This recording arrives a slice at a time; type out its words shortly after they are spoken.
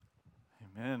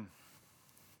Amen.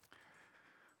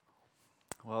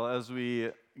 Well, as we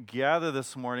gather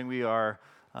this morning, we are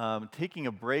taking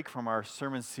a break from our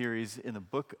sermon series in the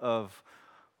book of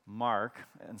Mark.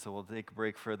 And so we'll take a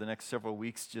break for the next several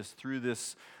weeks just through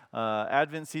this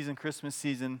Advent season, Christmas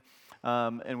season.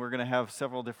 And we're going to have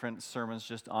several different sermons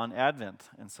just on Advent.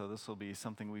 And so this will be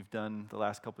something we've done the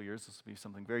last couple of years. This will be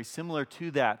something very similar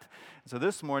to that. So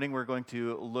this morning we're going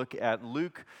to look at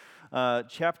Luke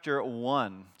chapter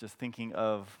 1, just thinking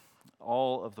of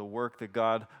all of the work that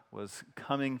God was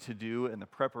coming to do and the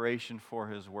preparation for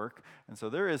his work. And so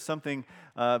there is something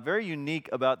very unique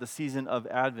about the season of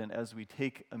Advent as we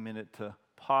take a minute to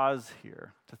pause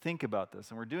here, to think about this.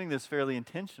 And we're doing this fairly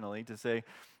intentionally to say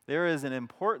there is an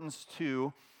importance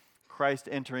to Christ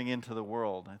entering into the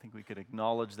world. I think we could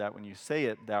acknowledge that when you say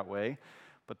it that way.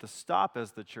 But to stop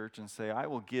as the church and say, I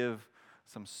will give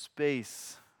some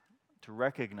space to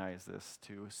recognize this,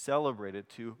 to celebrate it,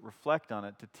 to reflect on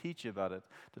it, to teach about it,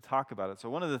 to talk about it. So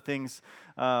one of the things,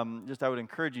 just I would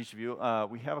encourage each of you,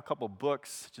 we have a couple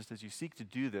books, just as you seek to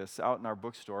do this, out in our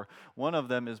bookstore. One of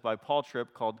them is by Paul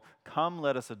Tripp called Come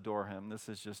Let Us Adore Him. This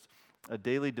is just a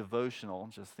daily devotional,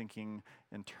 just thinking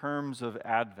in terms of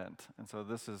Advent. And so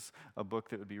this is a book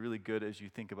that would be really good as you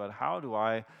think about how do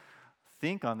I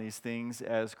think on these things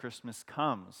as Christmas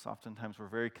comes. Oftentimes we're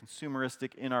very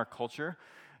consumeristic in our culture.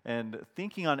 And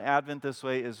thinking on Advent this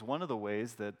way is one of the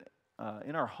ways that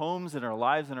in our homes, in our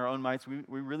lives, in our own minds, we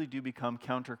really do become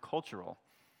countercultural.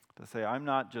 To say, I'm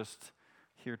not just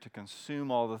here to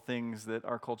consume all the things that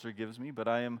our culture gives me, but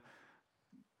I am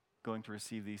going to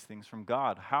receive these things from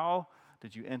God. How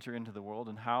did you enter into the world,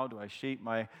 and how do I shape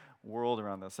my world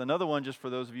around this? Another one, just for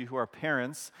those of you who are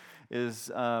parents, is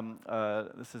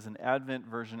this is an Advent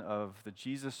version of the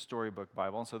Jesus Storybook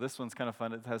Bible. And so this one's kind of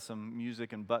fun. It has some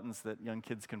music and buttons that young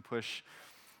kids can push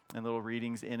and little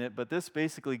readings in it. But this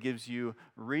basically gives you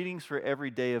readings for every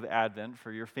day of Advent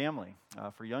for your family,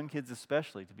 for young kids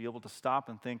especially, to be able to stop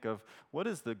and think of what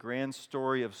is the grand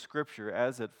story of Scripture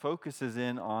as it focuses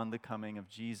in on the coming of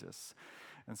Jesus.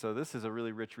 And so this is a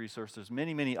really rich resource. There's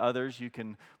many, many others you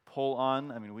can pull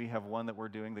on. I mean, we have one that we're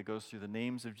doing that goes through the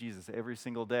names of Jesus every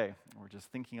single day. We're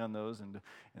just thinking on those and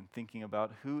thinking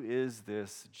about who is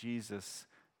this Jesus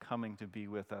coming to be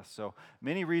with us. So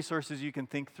many resources you can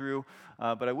think through,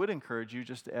 but I would encourage you,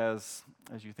 just as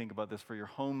you think about this for your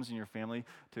homes and your family,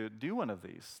 to do one of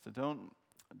these. To don't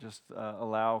just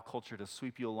allow culture to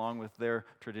sweep you along with their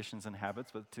traditions and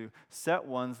habits, but to set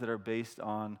ones that are based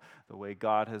on the way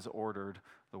God has ordered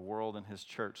the world and his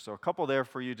church. So a couple there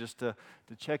for you just to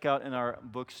check out in our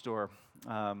bookstore.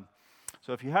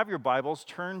 So if you have your Bibles,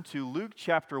 turn to Luke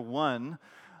chapter 1,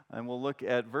 and we'll look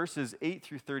at verses 8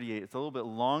 through 38. It's a little bit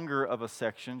longer of a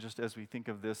section, just as we think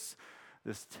of this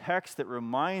text that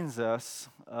reminds us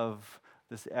of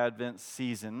this Advent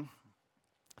season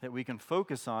that we can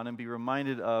focus on and be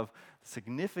reminded of the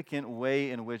significant way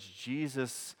in which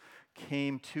Jesus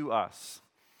came to us.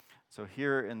 So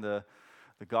here in the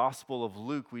Gospel of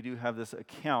Luke, we do have this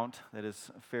account that is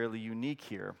fairly unique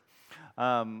here.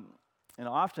 And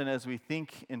often as we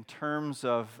think in terms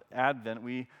of Advent,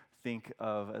 we think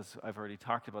of, as I've already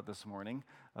talked about this morning,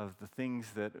 of the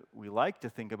things that we like to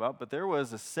think about, but there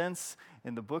was a sense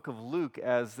in the book of Luke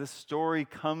as this story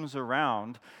comes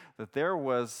around that there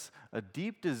was a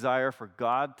deep desire for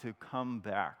God to come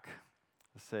back,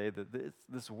 to say that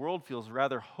this world feels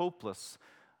rather hopeless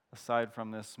aside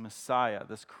from this Messiah,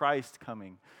 this Christ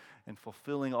coming and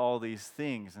fulfilling all these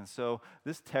things. And so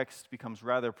this text becomes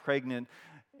rather pregnant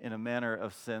in a manner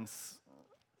of sense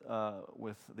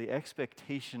with the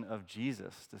expectation of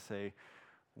Jesus to say,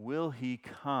 will he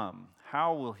come?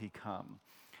 How will he come?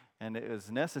 And it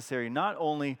is necessary not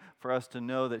only for us to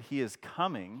know that he is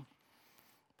coming,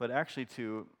 but actually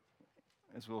to,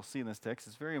 as we'll see in this text,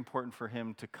 it's very important for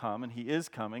him to come, and he is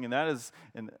coming, and that is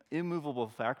an immovable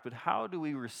fact. But how do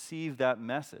we receive that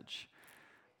message?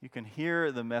 You can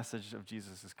hear the message of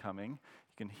Jesus is coming.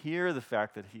 You can hear the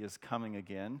fact that he is coming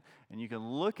again, and you can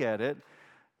look at it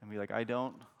and be like, I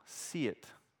don't see it.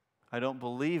 I don't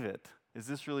believe it. Is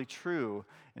this really true?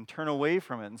 And turn away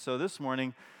from it. And so this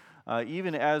morning,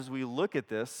 even as we look at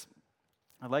this,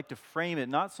 I'd like to frame it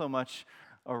not so much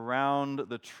around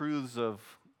the truths of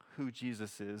who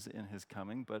Jesus is in his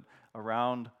coming, but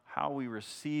around how we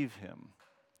receive him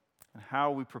and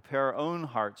how we prepare our own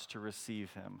hearts to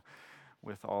receive him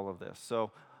with all of this.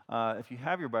 So if you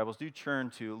have your Bibles, do turn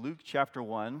to Luke chapter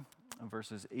 1,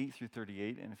 verses 8 through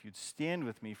 38. And if you'd stand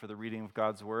with me for the reading of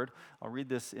God's word, I'll read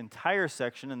this entire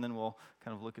section, and then we'll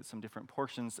kind of look at some different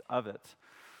portions of it.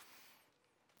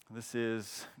 This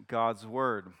is God's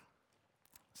word.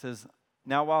 It says,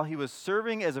 "Now while he was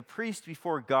serving as a priest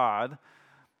before God,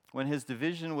 When his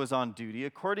division was on duty,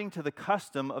 according to the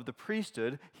custom of the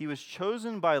priesthood, he was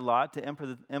chosen by lot to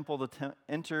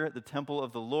enter the temple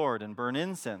of the Lord and burn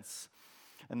incense.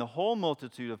 And the whole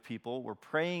multitude of people were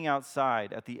praying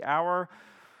outside at the hour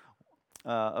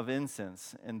of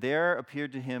incense. And there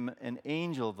appeared to him an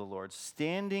angel of the Lord,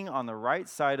 standing on the right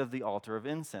side of the altar of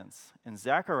incense. And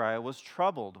Zechariah was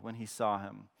troubled when he saw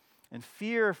him, and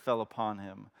fear fell upon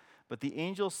him. But the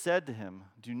angel said to him,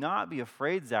 "Do not be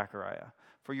afraid, Zechariah,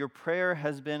 for your prayer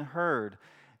has been heard,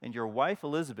 and your wife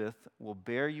Elizabeth will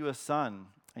bear you a son,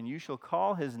 and you shall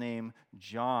call his name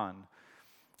John.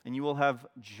 And you will have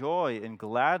joy and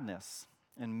gladness,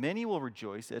 and many will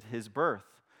rejoice at his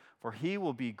birth, for he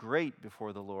will be great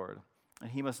before the Lord.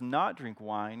 And he must not drink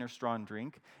wine or strong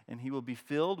drink, and he will be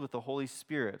filled with the Holy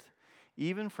Spirit,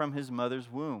 even from his mother's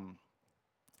womb.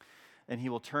 And he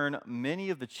will turn many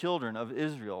of the children of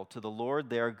Israel to the Lord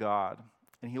their God.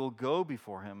 And he will go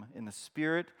before him in the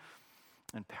spirit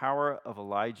and power of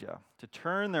Elijah, to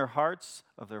turn their hearts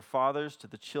of their fathers to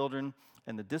the children,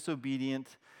 and the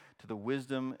disobedient to the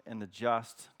wisdom, and the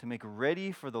just, to make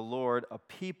ready for the Lord a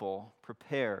people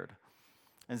prepared."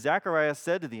 And Zechariah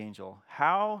said to the angel,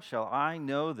 "How shall I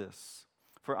know this?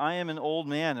 For I am an old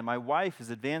man, and my wife is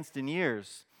advanced in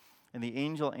years." And the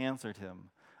angel answered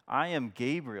him, "I am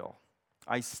Gabriel.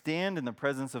 I stand in the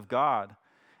presence of God,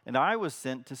 and I was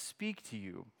sent to speak to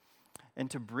you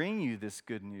and to bring you this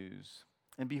good news.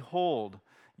 And behold,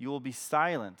 you will be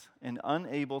silent and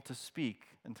unable to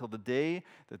speak until the day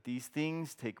that these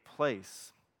things take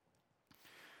place,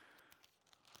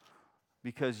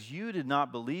 because you did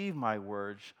not believe my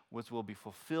words, which will be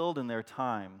fulfilled in their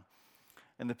time."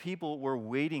 And the people were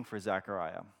waiting for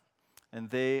Zechariah,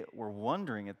 and they were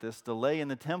wondering at this delay in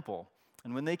the temple.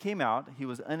 And when they came out, he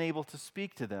was unable to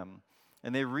speak to them.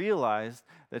 And they realized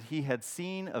that he had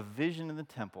seen a vision in the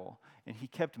temple, and he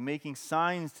kept making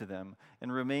signs to them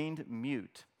and remained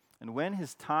mute. And when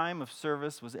his time of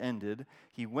service was ended,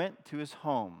 he went to his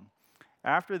home.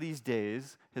 After these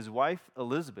days, his wife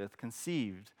Elizabeth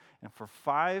conceived, and for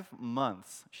 5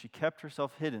 months she kept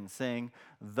herself hidden, saying,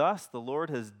 "Thus the Lord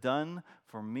has done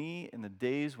for me in the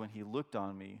days when he looked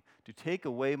on me, to take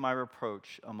away my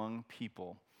reproach among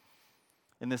people."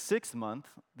 In the 6th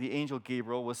month, the angel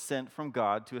Gabriel was sent from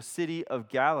God to a city of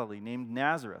Galilee named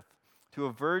Nazareth, to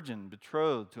a virgin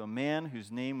betrothed to a man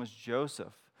whose name was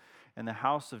Joseph, in the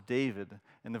house of David,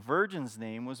 and the virgin's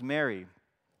name was Mary.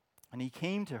 And he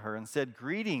came to her and said,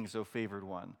 "Greetings, O favored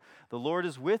one, the Lord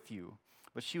is with you."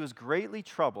 But she was greatly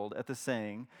troubled at the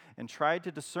saying, and tried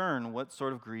to discern what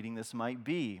sort of greeting this might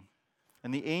be.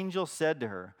 And the angel said to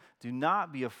her, "Do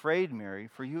not be afraid, Mary,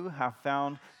 for you have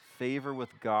found favor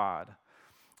with God.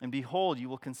 And behold, you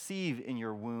will conceive in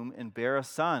your womb and bear a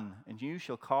son, and you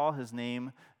shall call his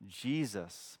name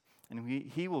Jesus. And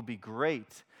he will be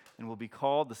great and will be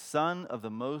called the Son of the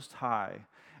Most High.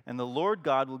 And the Lord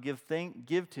God will give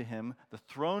to him the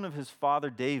throne of his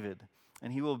father David,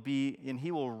 and he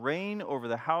will reign over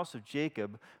the house of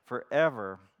Jacob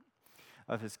forever.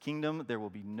 Of his kingdom there will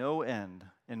be no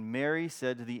end." And Mary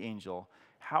said to the angel,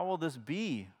 "How will this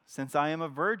be, since I am a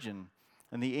virgin?"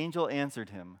 And the angel answered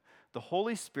him, "The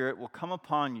Holy Spirit will come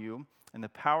upon you, and the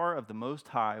power of the Most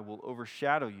High will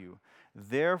overshadow you.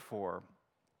 Therefore,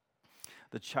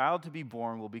 the child to be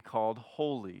born will be called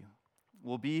holy,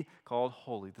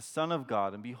 the Son of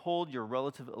God. And behold, your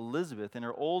relative Elizabeth, in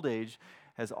her old age,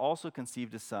 has also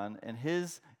conceived a son, and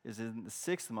his is in the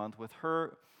 6th month with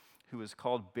her who is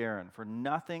called barren, for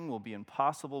nothing will be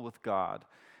impossible with God."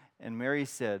 And Mary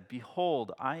said,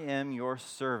 "Behold, I am your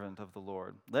servant of the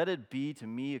Lord. Let it be to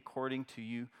me according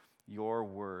to your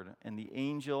word." And the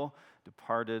angel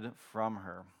departed from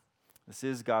her. This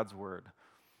is God's word.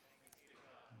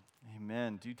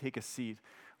 Amen. Do take a seat.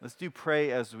 Let's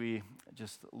pray as we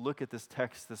just look at this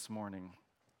text this morning.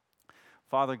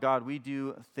 Father God, we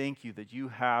do thank you that you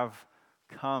have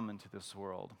come into this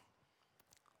world.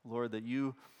 Lord, that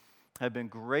you have been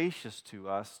gracious to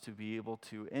us to be able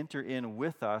to enter in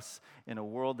with us in a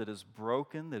world that is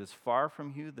broken, that is far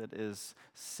from you, that is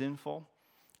sinful.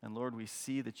 And Lord, we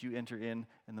see that you enter in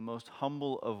the most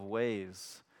humble of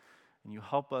ways. And you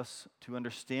help us to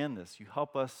understand this. You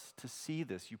help us to see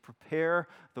this. You prepare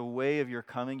the way of your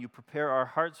coming. You prepare our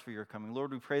hearts for your coming.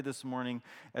 Lord, we pray this morning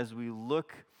as we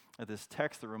look at this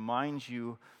text that reminds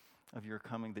you of your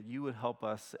coming, that you would help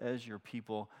us as your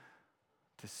people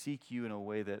to seek you in a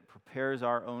way that prepares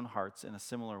our own hearts in a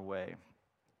similar way,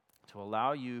 to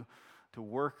allow you to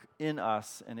work in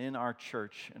us and in our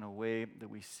church in a way that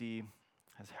we see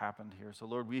has happened here. So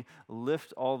Lord, we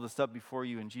lift all this up before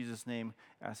you in Jesus' name,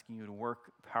 asking you to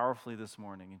work powerfully this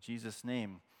morning. In Jesus'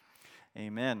 name,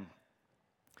 amen.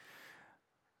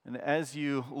 And as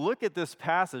you look at this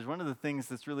passage, one of the things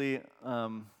that's really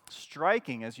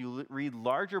striking as you read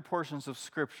larger portions of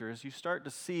Scripture is you start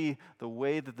to see the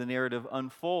way that the narrative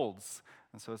unfolds.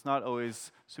 And so it's not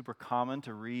always super common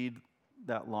to read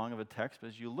that long of a text, but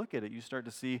as you look at it, you start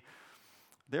to see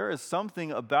there is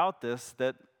something about this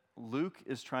that Luke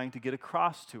is trying to get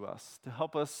across to us, to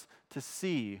help us to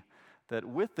see that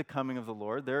with the coming of the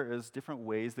Lord, there is different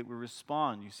ways that we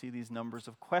respond. You see these numbers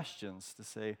of questions to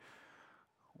say,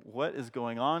 what is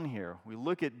going on here? We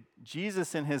look at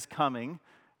Jesus in his coming,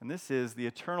 and this is the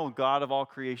eternal God of all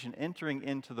creation entering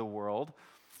into the world.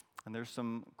 And there's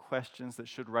some questions that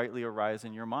should rightly arise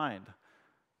in your mind.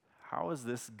 How is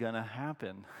this going to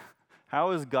happen?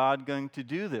 How is God going to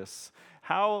do this?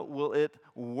 How will it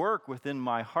work within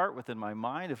my heart, within my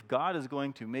mind, if God is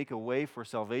going to make a way for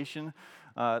salvation?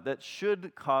 That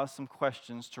should cause some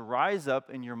questions to rise up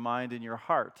in your mind and your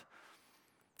heart.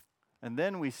 And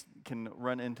then we can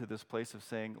run into this place of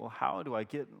saying, well, how do I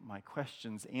get my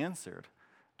questions answered?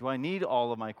 Do I need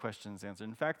all of my questions answered?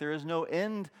 In fact, there is no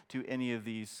end to any of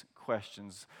these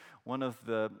questions. One of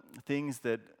the things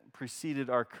that preceded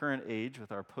our current age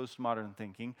with our postmodern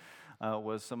thinking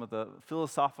was some of the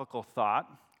philosophical thought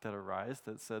that arose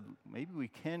that said, maybe we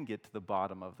can get to the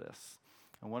bottom of this.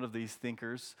 And one of these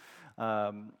thinkers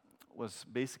was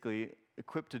basically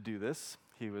equipped to do this.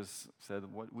 He said,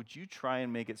 would you try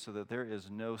and make it so that there is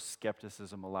no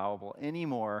skepticism allowable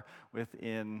anymore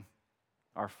within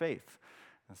our faith?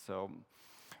 And so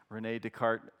Rene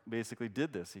Descartes basically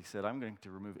did this. He said, I'm going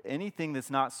to remove anything that's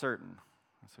not certain.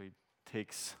 And so he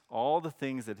takes all the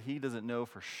things that he doesn't know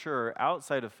for sure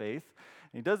outside of faith.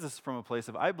 And he does this from a place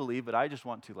of, I believe, but I just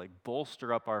want to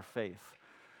bolster up our faith.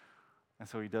 And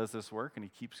so he does this work, and he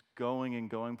keeps going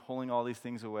and going, pulling all these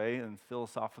things away in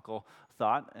philosophical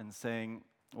thought and saying,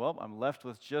 well, I'm left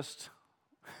with just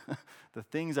the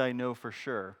things I know for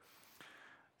sure.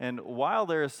 And while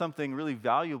there is something really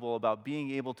valuable about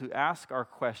being able to ask our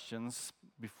questions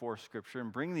before Scripture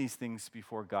and bring these things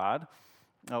before God,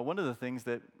 one of the things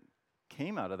that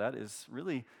came out of that is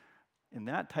really in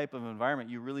that type of environment,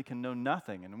 you really can know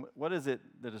nothing. And what is it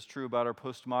that is true about our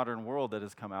postmodern world that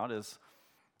has come out is,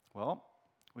 well,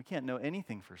 we can't know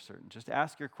anything for certain. Just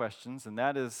ask your questions, and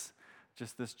that is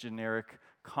just this generic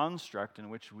construct in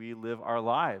which we live our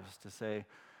lives to say,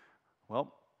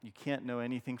 well, you can't know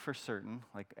anything for certain.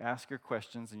 Ask your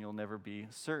questions and you'll never be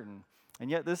certain. And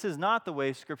yet this is not the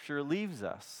way Scripture leaves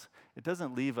us. It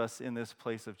doesn't leave us in this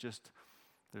place of just,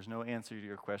 there's no answer to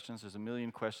your questions. There's a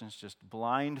million questions, just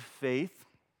blind faith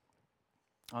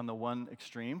on the one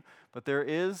extreme. But there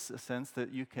is a sense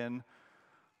that you can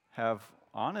have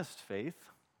honest faith.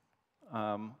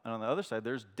 And on the other side,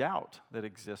 there's doubt that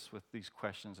exists with these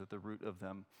questions at the root of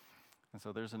them. And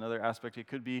so there's another aspect. It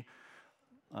could be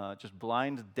just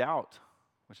blind doubt,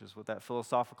 which is what that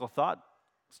philosophical thought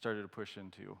started to push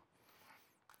into.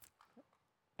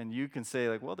 And you can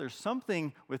say, well, there's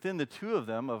something within the two of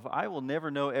them of I will never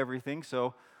know everything,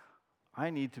 so I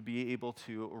need to be able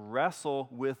to wrestle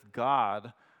with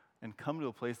God and come to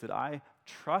a place that I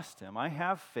trust Him. I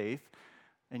have faith,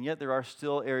 and yet there are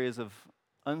still areas of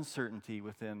uncertainty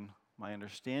within my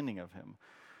understanding of Him.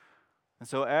 And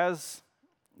so as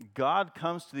God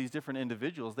comes to these different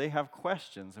individuals, they have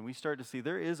questions, and we start to see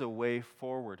there is a way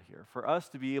forward here for us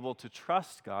to be able to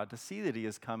trust God, to see that He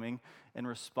is coming and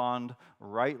respond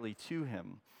rightly to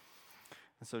Him.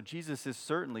 And so Jesus is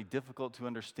certainly difficult to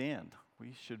understand.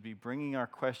 We should be bringing our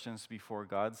questions before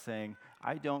God, saying,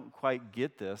 I don't quite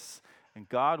get this, and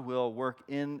God will work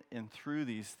in and through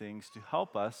these things to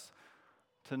help us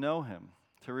to know Him,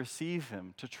 to receive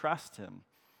Him, to trust Him.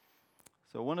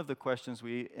 So one of the questions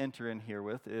we enter in here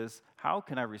with is, how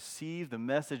can I receive the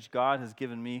message God has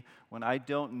given me when I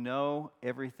don't know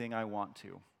everything I want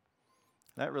to?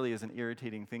 That really is an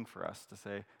irritating thing for us to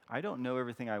say, I don't know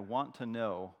everything I want to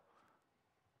know.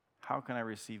 How can I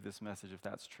receive this message if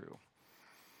that's true?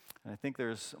 And I think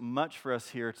there's much for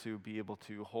us here to be able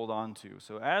to hold on to.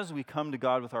 So as we come to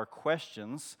God with our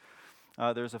questions,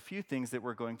 there's a few things that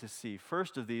we're going to see.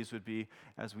 First of these would be,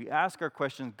 as we ask our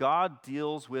questions, God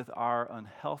deals with our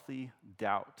unhealthy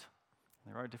doubt.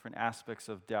 There are different aspects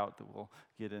of doubt that we'll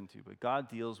get into, but God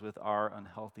deals with our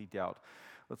unhealthy doubt.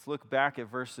 Let's look back at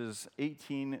verses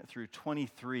 18 through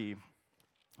 23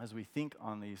 as we think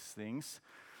on these things.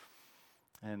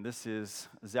 And this is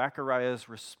Zechariah's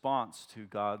response to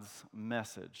God's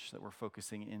message that we're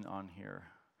focusing in on here.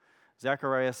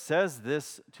 Zechariah says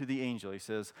this to the angel. He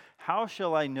says, how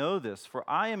shall I know this? For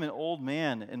I am an old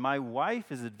man, and my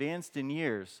wife is advanced in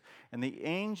years. And the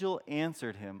angel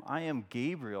answered him, I am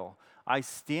Gabriel. I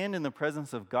stand in the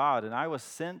presence of God, and I was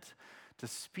sent to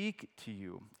speak to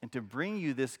you and to bring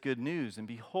you this good news. And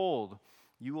behold,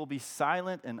 you will be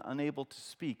silent and unable to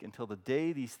speak until the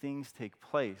day these things take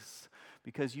place,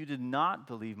 because you did not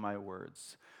believe my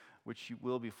words, which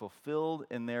will be fulfilled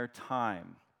in their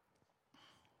time.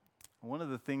 One of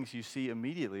the things you see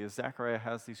immediately is Zechariah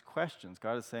has these questions.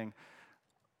 God is saying,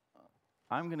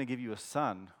 I'm going to give you a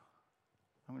son.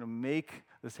 I'm going to make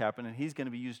this happen, and he's going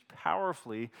to be used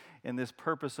powerfully in this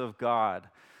purpose of God.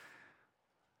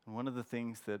 And one of the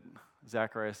things that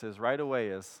Zechariah says right away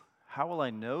is, how will I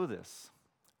know this?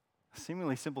 A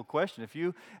seemingly simple question. If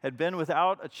you had been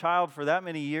without a child for that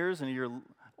many years and you're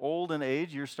old in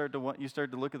age, you start to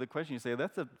look at the question, you say,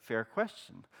 that's a fair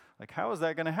question. Like, how is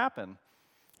that going to happen?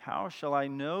 How shall I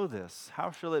know this? How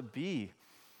shall it be?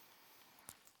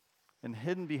 And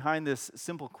hidden behind this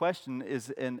simple question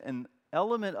is an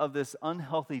element of this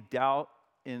unhealthy doubt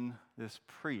in this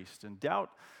priest. And doubt,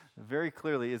 very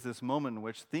clearly, is this moment in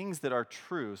which things that are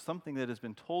true, something that has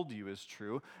been told to you is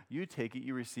true, you take it,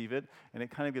 you receive it, and it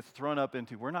kind of gets thrown up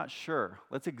into, we're not sure.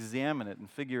 Let's examine it and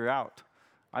figure out.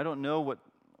 I don't know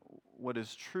what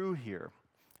is true here.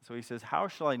 So he says, how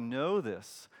shall I know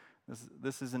this?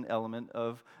 This is an element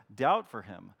of doubt for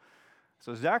him.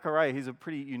 So Zechariah, he's a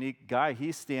pretty unique guy.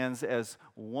 He stands as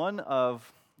one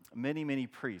of many, many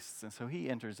priests. And so he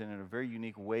enters in a very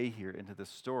unique way here into this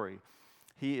story.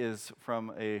 He is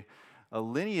from a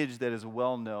lineage that is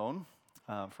well known,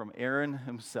 from Aaron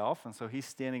himself. And so he's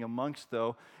standing amongst,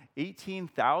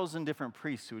 18,000 different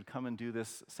priests who would come and do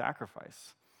this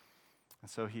sacrifice. And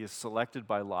so he is selected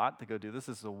by lot to go do this.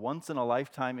 This is a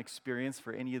once-in-a-lifetime experience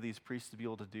for any of these priests to be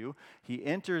able to do. He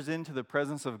enters into the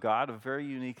presence of God, a very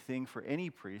unique thing for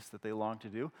any priest that they long to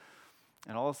do.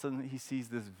 And all of a sudden, he sees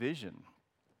this vision.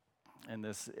 And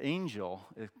this angel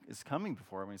is coming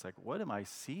before him. And he's like, what am I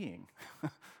seeing?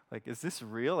 Like, is this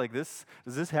real? Like, does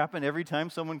this happen every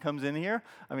time someone comes in here?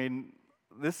 I mean,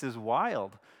 this is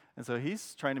wild. And so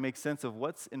he's trying to make sense of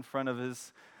what's in front of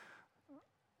his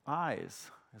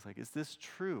eyes. He's like, is this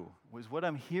true? Was what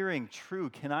I'm hearing true?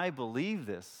 Can I believe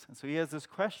this? And so he has this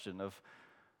question of,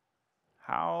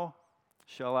 how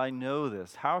shall I know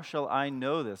this? How shall I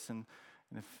know this? And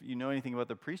if you know anything about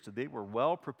the priesthood, they were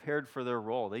well prepared for their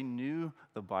role. They knew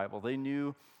the Bible. They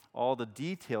knew all the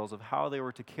details of how they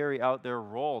were to carry out their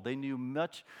role. They knew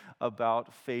much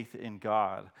about faith in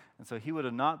God. And so he would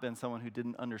have not been someone who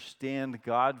didn't understand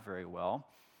God very well.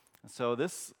 And so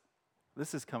this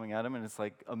is coming at him, and it's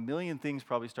like a million things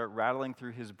probably start rattling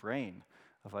through his brain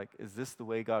of like, is this the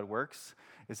way God works?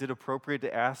 Is it appropriate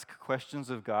to ask questions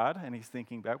of God? And he's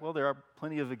thinking back, well, there are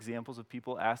plenty of examples of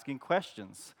people asking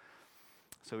questions.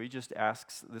 So he just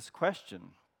asks this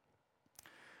question.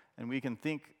 And we can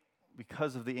think,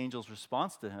 because of the angel's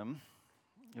response to him,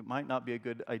 it might not be a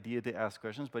good idea to ask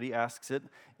questions, but he asks it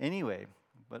anyway.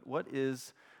 But what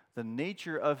is the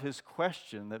nature of his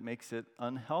question that makes it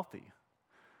unhealthy?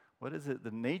 What is it, the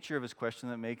nature of his question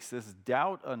that makes this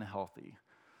doubt unhealthy?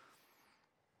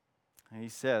 And he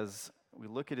says, we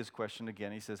look at his question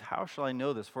again, he says, how shall I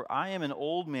know this? For I am an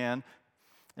old man,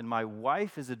 and my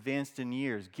wife is advanced in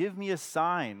years. Give me a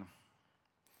sign.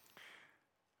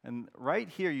 And right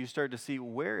here you start to see,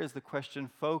 where is the question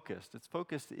focused? It's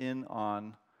focused in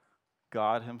on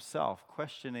God himself,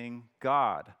 questioning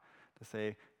God to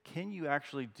say, can you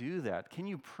actually do that? Can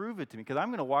you prove it to me? Because I'm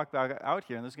going to walk back out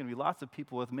here, and there's going to be lots of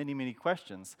people with many, many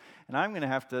questions, and I'm going to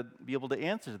have to be able to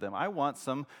answer them. I want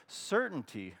some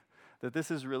certainty that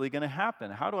this is really going to happen.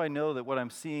 How do I know that what I'm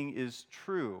seeing is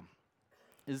true?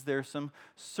 Is there some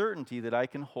certainty that I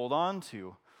can hold on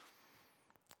to?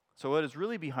 So what is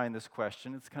really behind this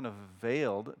question, it's kind of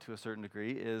veiled to a certain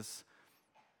degree, is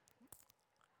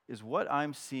what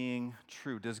I'm seeing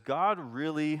true? Does God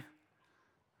really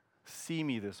see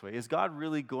me this way? Is God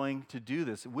really going to do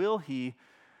this? Will he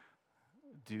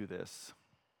do this?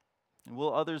 And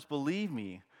will others believe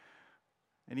me?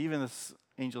 And even this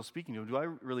angel speaking to him, do I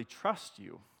really trust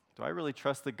you? Do I really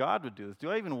trust that God would do this?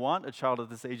 Do I even want a child at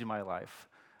this age of my life?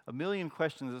 A million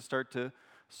questions that start to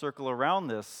circle around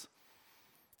this.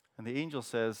 And the angel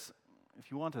says,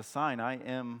 if you want a sign, I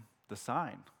am the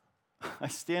sign. I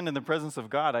stand in the presence of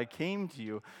God. I came to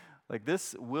you. Like,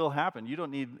 this will happen. You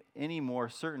don't need any more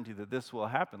certainty that this will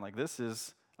happen. Like, this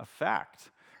is a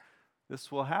fact.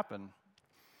 This will happen.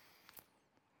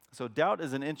 So doubt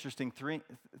is an interesting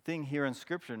thing here in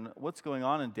Scripture. And what's going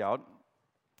on in doubt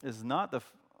is not the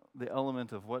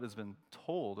element of what has been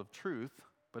told of truth,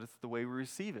 but it's the way we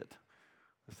receive it.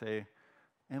 To say,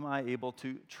 am I able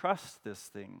to trust this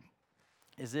thing?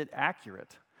 Is it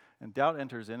accurate? And doubt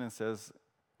enters in and says,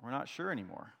 we're not sure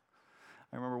anymore.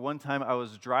 I remember one time I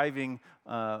was driving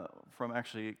from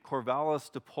actually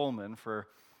Corvallis to Pullman for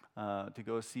to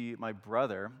go see my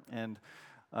brother. And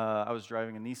I was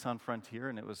driving a Nissan Frontier,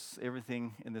 and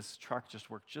everything in this truck just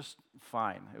worked just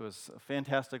fine. It was a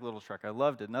fantastic little truck. I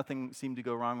loved it. Nothing seemed to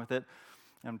go wrong with it.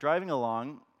 And I'm driving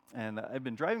along, and I've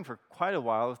been driving for quite a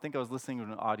while. I think I was listening to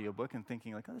an audiobook and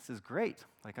thinking, like, oh, this is great.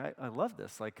 Like, I love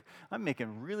this. Like, I'm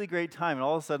making really great time. And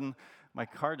all of a sudden, my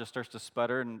car just starts to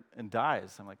sputter and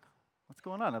dies. I'm like, what's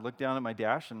going on? I look down at my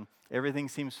dash, and everything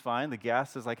seems fine. The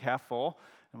gas is like half full.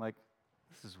 I'm like,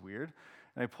 this is weird.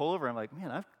 And I pull over. I'm like,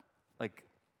 man,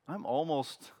 I'm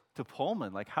almost to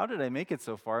Pullman. Like, how did I make it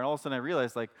so far? And all of a sudden, I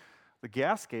realized, like, the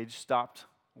gas gauge stopped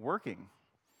working.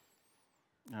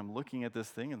 And I'm looking at this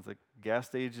thing, and it's like, gas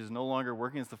gauge is no longer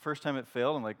working. It's the first time it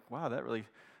failed. I'm like, wow, that really,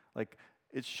 like,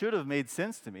 it should have made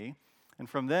sense to me. And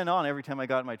from then on, every time I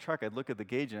got in my truck, I'd look at the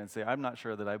gauge and I'd say, I'm not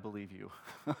sure that I believe you.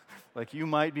 Like, you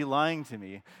might be lying to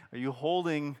me. Are you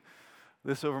holding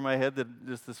this over my head, that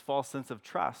just this false sense of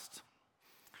trust?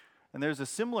 And there's a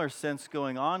similar sense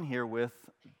going on here with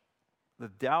the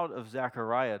doubt of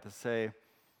Zechariah to say,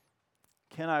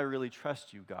 can I really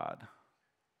trust you, God?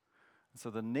 And so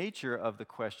the nature of the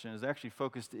question is actually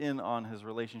focused in on his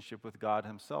relationship with God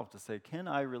himself to say, can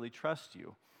I really trust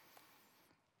you?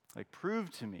 Like, prove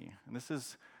to me. And this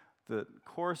is the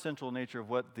core central nature of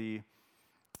what the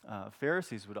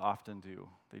Pharisees would often do.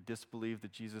 They disbelieved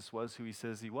that Jesus was who he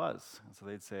says he was. And so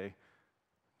they'd say,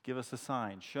 give us a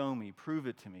sign, show me, prove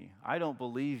it to me. I don't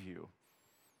believe you.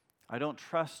 I don't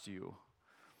trust you.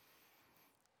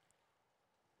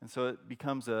 And so it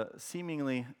becomes a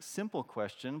seemingly simple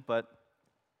question, but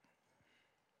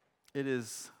it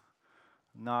is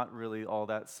not really all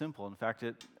that simple. In fact,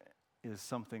 it is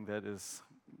something that is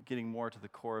getting more to the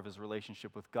core of his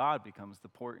relationship with God, becomes the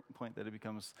point that it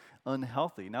becomes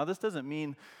unhealthy. Now, this doesn't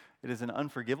mean it is an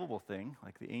unforgivable thing.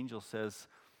 Like the angel says,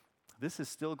 this is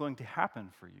still going to happen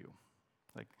for you.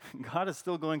 Like, God is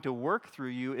still going to work through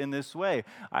you in this way.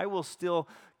 I will still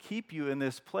keep you in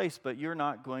this place, but you're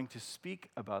not going to speak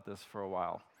about this for a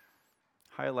while.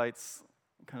 Highlights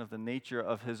kind of the nature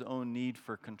of his own need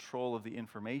for control of the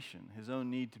information, his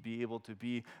own need to be able to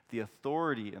be the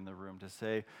authority in the room, to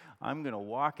say, I'm going to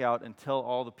walk out and tell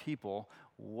all the people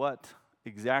what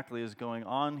exactly is going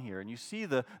on here. And you see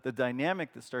the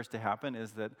dynamic that starts to happen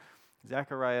is that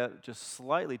Zechariah just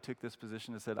slightly took this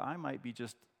position and said, I might be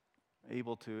just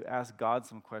able to ask God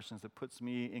some questions that puts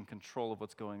me in control of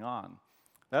what's going on.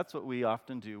 That's what we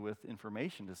often do with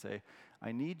information, to say,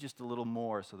 I need just a little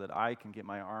more so that I can get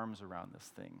my arms around this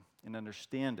thing and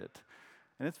understand it.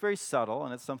 And it's very subtle,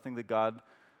 and it's something that God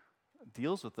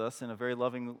deals with us in a very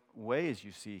loving way, as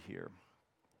you see here.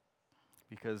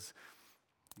 Because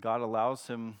God allows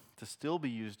him to still be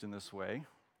used in this way.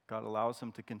 God allows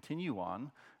him to continue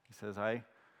on. He says, I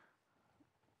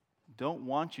don't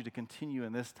want you to continue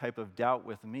in this type of doubt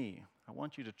with me. I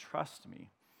want you to trust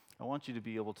me. I want you to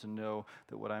be able to know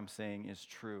that what I'm saying is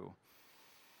true.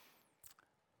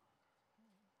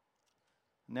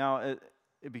 Now,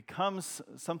 it becomes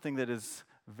something that is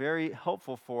very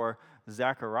helpful for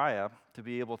Zechariah to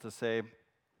be able to say,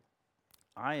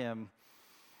 I am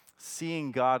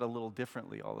seeing God a little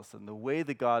differently all of a sudden. The way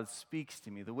that God speaks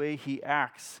to me, the way he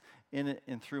acts in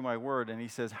and through my word. And he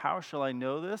says, how shall I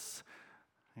know this?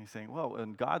 And he's saying, well,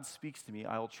 when God speaks to me,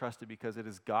 I will trust it because it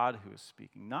is God who is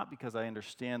speaking, not because I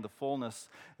understand the fullness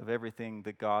of everything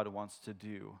that God wants to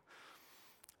do.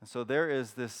 And so there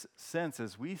is this sense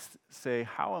as we say,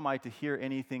 how am I to hear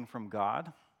anything from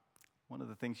God? One of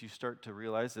the things you start to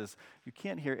realize is you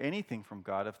can't hear anything from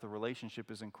God if the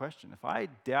relationship is in question. If I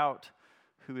doubt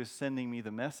who is sending me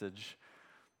the message,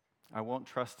 I won't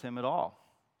trust him at all.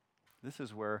 This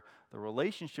is where the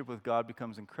relationship with God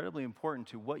becomes incredibly important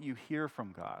to what you hear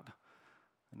from God.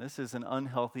 And this is an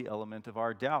unhealthy element of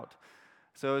our doubt.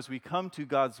 So as we come to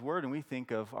God's word and we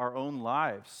think of our own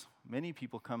lives, many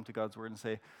people come to God's word and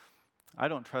say, I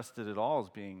don't trust it at all as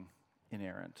being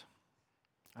inerrant.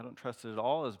 I don't trust it at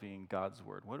all as being God's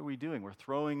word. What are we doing? We're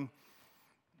throwing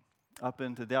up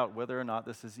into doubt whether or not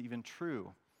this is even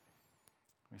true.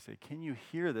 We say, can you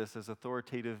hear this as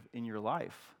authoritative in your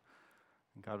life?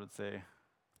 And God would say,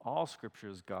 all scripture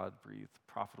is God-breathed,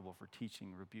 profitable for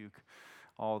teaching, rebuke,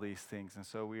 all these things. And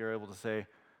so we are able to say,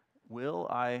 will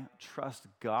I trust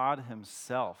God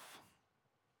himself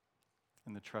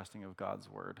in the trusting of God's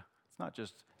word? It's not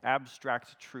just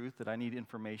abstract truth that I need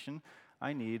information.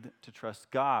 I need to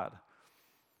trust God.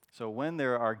 So when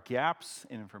there are gaps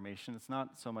in information, it's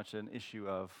not so much an issue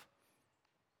of,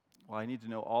 well, I need to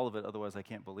know all of it, otherwise I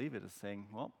can't believe it. It's saying,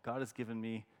 well, God has given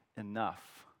me enough.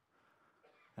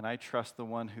 And I trust the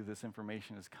one who this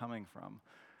information is coming from.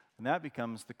 And that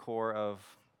becomes the core of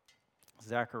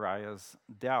Zechariah's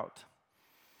doubt.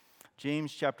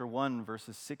 James chapter 1,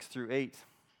 verses 6 through 8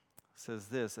 says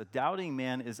this: "A doubting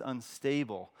man is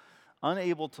unstable,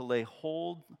 unable to lay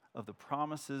hold of the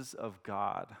promises of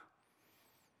God."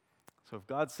 So if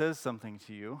God says something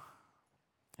to you,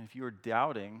 and if you are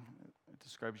doubting, it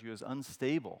describes you as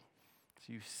unstable.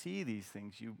 So you see these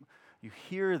things, you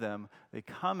hear them, they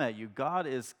come at you. God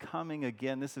is coming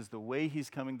again. This is the way he's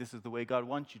coming. This is the way God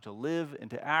wants you to live and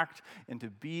to act and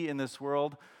to be in this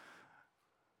world.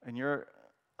 And you're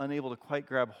unable to quite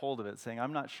grab hold of it, saying,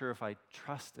 I'm not sure if I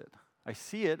trust it. I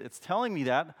see it, it's telling me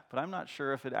that, but I'm not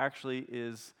sure if it actually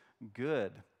is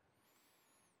good.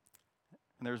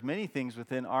 And there's many things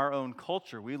within our own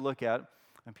culture we look at,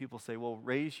 and people say, well,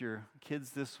 raise your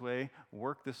kids this way,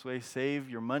 work this way, save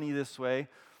your money this way.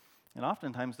 And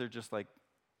oftentimes they're just like,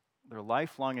 they're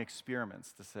lifelong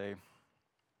experiments to say,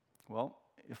 well,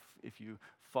 if you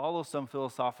follow some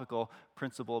philosophical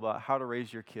principle about how to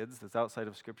raise your kids that's outside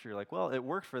of Scripture, you're like, well, it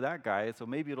worked for that guy, so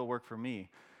maybe it'll work for me.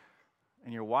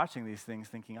 And you're watching these things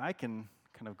thinking, I can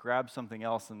kind of grab something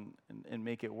else and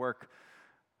make it work.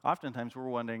 Oftentimes we're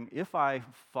wondering, if I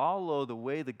follow the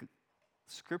way the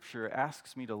Scripture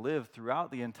asks me to live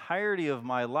throughout the entirety of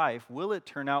my life, will it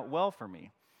turn out well for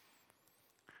me?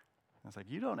 And it's like,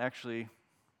 you don't actually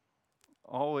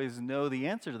always know the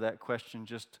answer to that question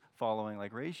just following,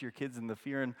 like, raise your kids in the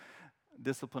fear and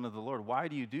discipline of the Lord. Why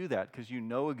do you do that? Because you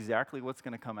know exactly what's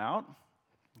going to come out?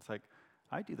 It's like,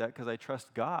 I do that because I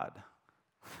trust God.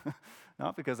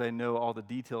 Not because I know all the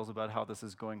details about how this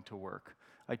is going to work.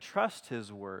 I trust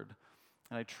his word,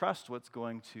 and I trust what's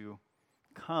going to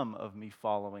come of me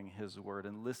following his word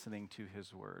and listening to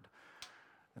his word.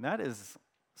 And that is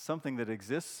something that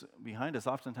exists behind us.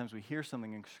 Oftentimes we hear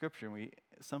something in Scripture, and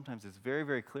sometimes it's very,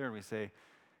 very clear, and we say,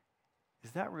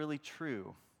 is that really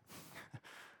true?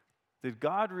 Did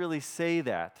God really say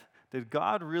that? Did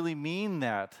God really mean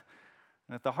that?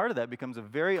 And at the heart of that becomes a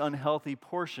very unhealthy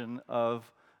portion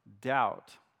of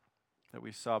doubt that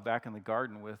we saw back in the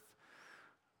garden with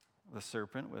the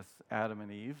serpent, with Adam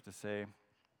and Eve, to say,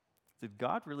 did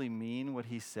God really mean what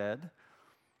he said?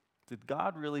 Did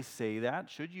God really say that?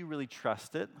 Should you really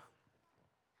trust it?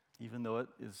 Even though it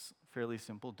is fairly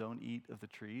simple, don't eat of the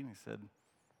tree. And he said,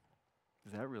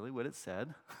 is that really what it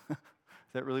said? Is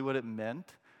that really what it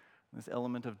meant? This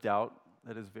element of doubt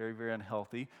that is very, very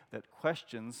unhealthy, that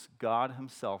questions God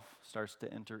himself, starts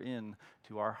to enter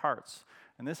into our hearts.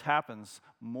 And this happens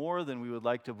more than we would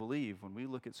like to believe when we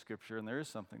look at Scripture, and there is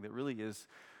something that really is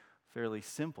fairly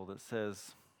simple that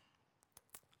says,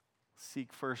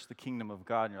 seek first the kingdom of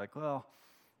God. And you're like, well,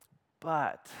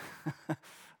 but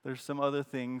there's some other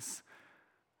things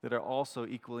that are also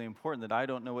equally important that I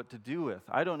don't know what to do with.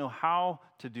 I don't know how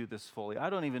to do this fully.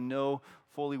 I don't even know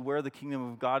fully where the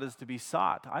kingdom of God is to be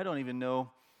sought. I don't even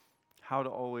know how to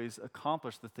always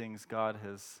accomplish the things God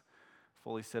has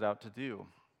fully set out to do.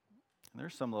 And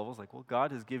there's some levels like, well,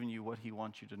 God has given you what he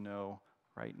wants you to know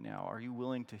right now. Are you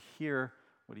willing to hear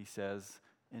what he says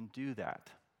and do that?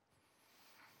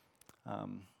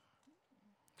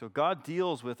 So God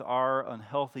deals with our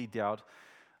unhealthy doubt.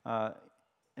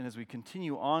 And as we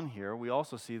continue on here, we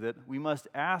also see that we must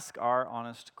ask our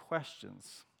honest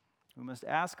questions. We must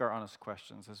ask our honest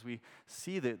questions as we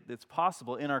see that it's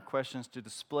possible in our questions to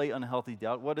display unhealthy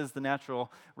doubt. What is the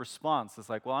natural response? It's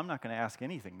like, well, I'm not going to ask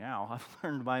anything now.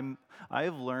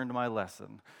 I've learned my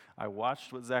lesson. I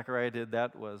watched what Zechariah did.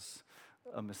 That was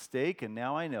a mistake, and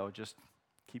now I know. Just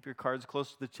keep your cards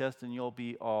close to the chest, and you'll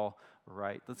be all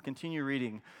right. Let's continue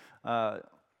reading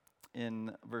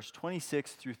in verse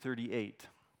 26 through 38.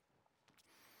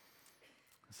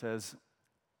 It says,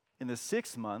 in the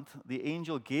 6th month, the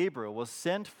angel Gabriel was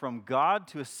sent from God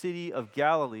to a city of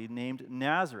Galilee named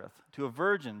Nazareth, to a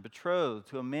virgin betrothed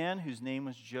to a man whose name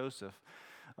was Joseph,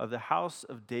 of the house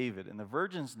of David. And the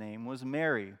virgin's name was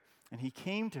Mary. And he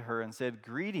came to her and said,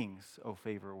 greetings, O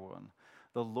favored one.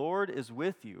 The Lord is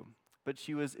with you. But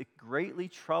she was greatly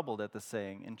troubled at the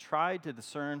saying, and tried to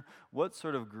discern what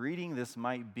sort of greeting this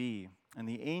might be. And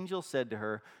the angel said to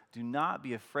her, do not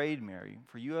be afraid, Mary,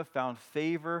 for you have found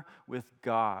favor with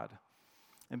God.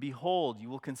 And behold, you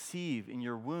will conceive in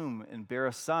your womb and bear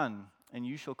a son, and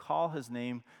you shall call his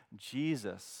name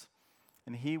Jesus.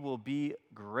 And he will be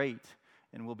great,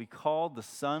 and will be called the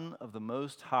Son of the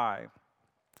Most High.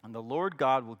 And the Lord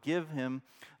God will give him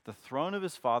the throne of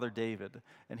his father David,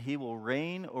 and he will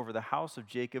reign over the house of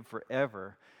Jacob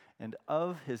forever, and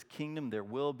of his kingdom there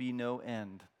will be no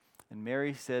end. And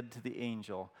Mary said to the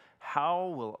angel, how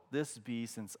will this be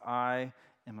since I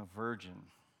am a virgin?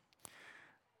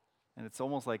 And it's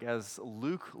almost like as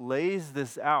Luke lays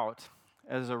this out,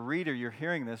 as a reader, you're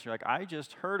hearing this, you're like, I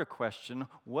just heard a question.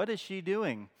 What is she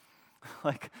doing?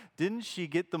 Like, didn't she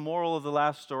get the moral of the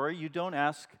last story? You don't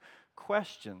ask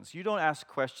questions. You don't ask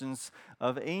questions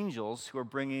of angels who are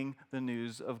bringing the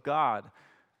news of God.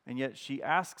 And yet she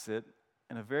asks it,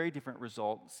 and a very different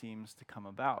result seems to come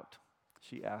about.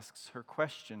 She asks her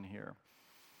question here.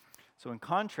 So in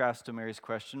contrast to Mary's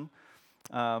question,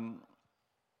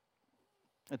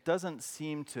 it doesn't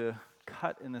seem to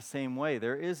cut in the same way.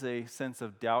 There is a sense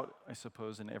of doubt, I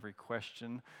suppose, in every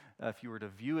question, if you were to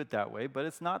view it that way, but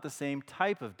it's not the same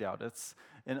type of doubt. It's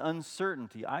an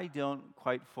uncertainty. I don't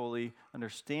quite fully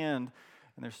understand,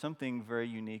 and there's something very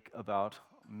unique about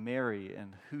Mary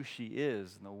and who she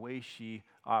is and the way she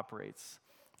operates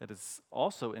that is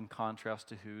also in contrast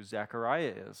to who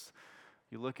Zechariah is.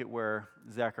 You look at where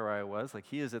Zechariah was, like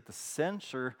he is at the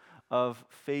center of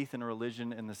faith and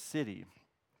religion in the city,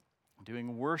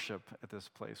 doing worship at this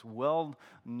place, well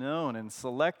known and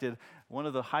selected, one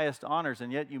of the highest honors,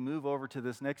 and yet you move over to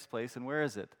this next place, and where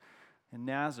is it? In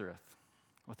Nazareth,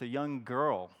 with a young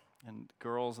girl, and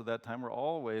girls at that time were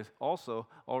always also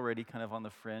already kind of on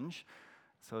the fringe,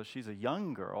 so she's a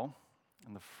young girl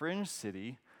in the fringe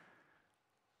city,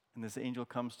 and this angel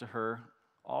comes to her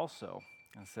also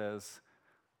and says,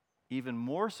 even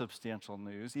more substantial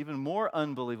news, even more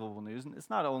unbelievable news, and it's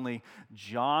not only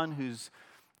John who's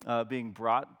being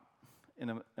brought in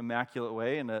an immaculate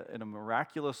way, in a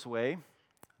miraculous way,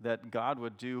 that God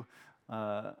would do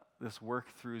this work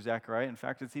through Zechariah. In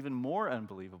fact, it's even more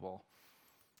unbelievable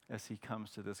as he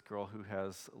comes to this girl who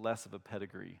has less of a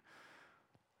pedigree.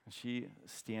 And she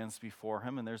stands before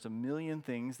him, and there's a million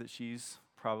things that she's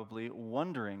probably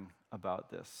wondering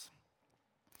about this.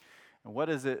 And what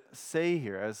does it say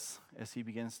here as he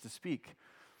begins to speak?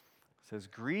 It says,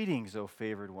 "Greetings, O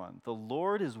favored one. The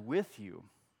Lord is with you.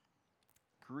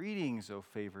 Greetings, O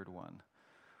favored one."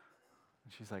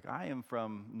 And she's like, I am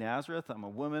from Nazareth. I'm a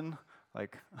woman.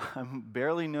 Like, I'm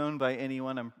barely known by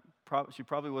anyone. She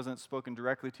probably wasn't spoken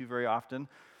directly to very often.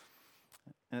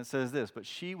 And it says this, "But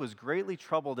she was greatly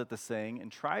troubled at the saying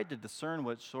and tried to discern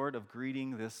what sort of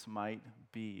greeting this might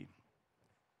be."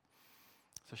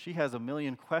 So she has a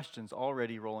million questions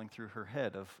already rolling through her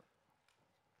head of,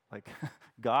 like,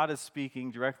 God is speaking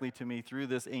directly to me through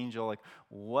this angel. Like,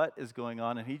 what is going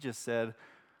on? And he just said,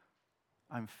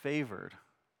 I'm favored.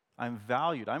 I'm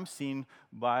valued. I'm seen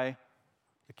by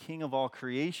the King of all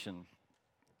creation.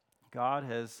 God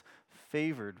has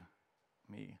favored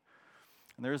me.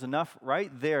 And there's enough right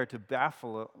there to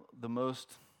baffle the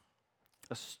most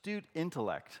astute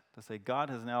intellect to say, God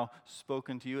has now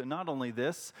spoken to you. And not only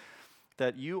this,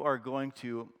 that you are going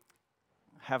to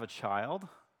have a child.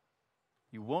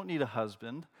 You won't need a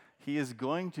husband. He is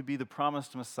going to be the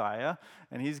promised Messiah,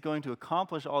 and he's going to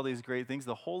accomplish all these great things,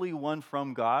 the Holy One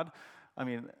from God. I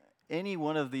mean, any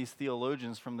one of these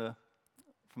theologians from the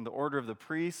order of the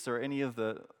priests or any of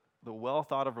the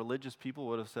well-thought-of religious people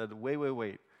would have said,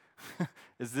 wait.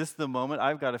 Is this the moment?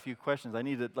 I've got a few questions. I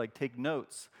need to, take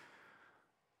notes.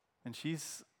 And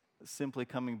she's simply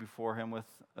coming before him with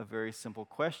a very simple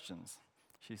questions.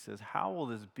 She says, how will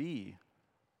this be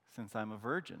since I'm a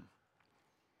virgin?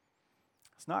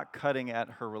 It's not cutting at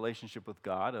her relationship with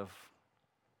God of,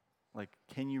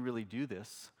 can you really do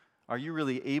this? Are you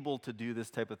really able to do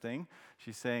this type of thing?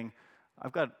 She's saying,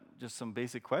 I've got just some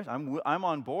basic questions. I'm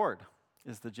on board,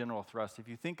 is the general thrust. If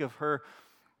you think of her,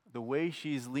 the way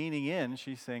she's leaning in,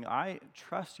 she's saying, I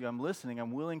trust you. I'm listening.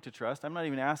 I'm willing to trust. I'm not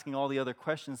even asking all the other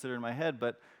questions that are in my head,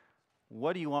 but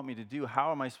what do you want me to do?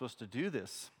 How am I supposed to do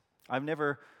this? I've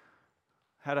never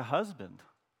had a husband.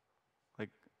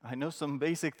 I know some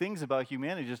basic things about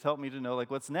humanity. Just help me to know,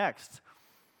 what's next?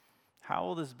 How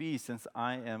will this be since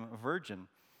I am a virgin?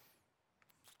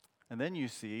 And then you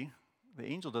see, the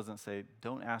angel doesn't say,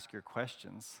 don't ask your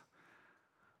questions.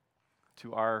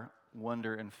 To our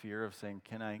wonder and fear of saying,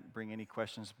 can I bring any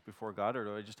questions before God, or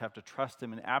do I just have to trust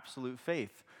him in absolute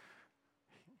faith?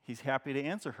 He's happy to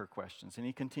answer her questions, and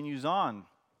he continues on.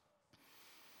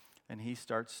 And he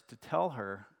starts to tell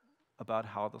her about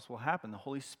how this will happen. The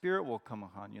Holy Spirit will come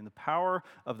upon you, and the power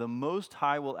of the Most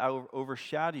High will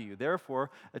overshadow you.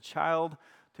 Therefore, a child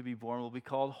to be born will be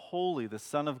called Holy, the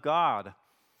Son of God.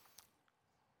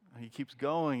 He keeps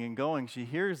going and going. She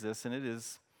hears this, and it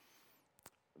is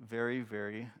very,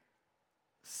 very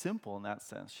simple in that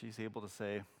sense. She's able to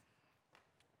say,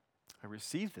 I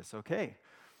received this, okay.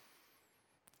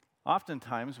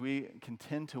 Oftentimes, we can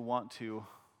tend to want to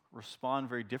respond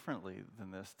very differently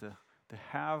than this, to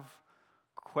have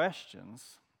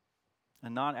questions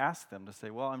and not ask them, to say,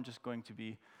 well, I'm just going to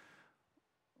be,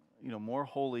 more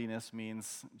holiness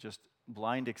means just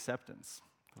blind acceptance.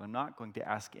 I'm not going to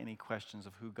ask any questions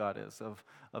of who God is,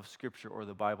 of Scripture or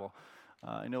the Bible.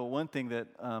 I know one thing that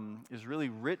is really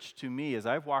rich to me is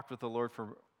I've walked with the Lord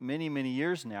for many, many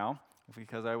years now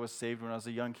because I was saved when I was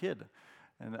a young kid.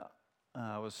 And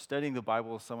I was studying the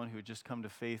Bible with someone who had just come to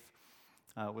faith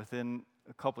within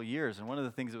a couple years. And one of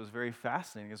the things that was very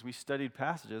fascinating as we studied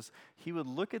passages, he would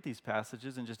look at these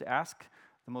passages and just ask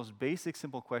the most basic,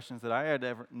 simple questions that I had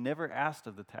never asked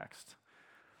of the text.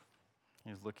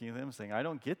 He was looking at them saying, I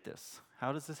don't get this.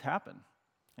 How does this happen?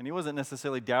 And he wasn't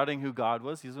necessarily doubting who God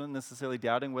was. He wasn't necessarily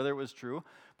doubting whether it was true,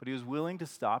 but he was willing to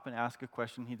stop and ask a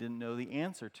question he didn't know the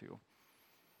answer to.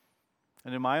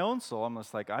 And in my own soul, I'm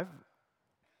just like,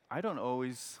 I don't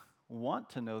always want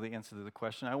to know the answer to the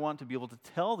question. I want to be able to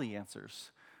tell the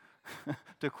answers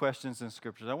to questions in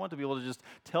Scriptures. I want to be able to just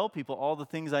tell people all the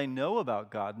things I know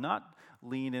about God, not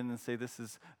lean in and say, this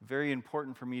is very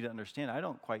important for me to understand. I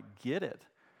don't quite get it.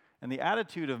 And the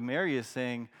attitude of Mary is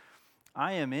saying,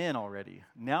 I am in already.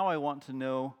 Now I want to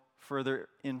know further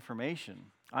information.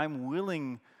 I'm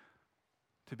willing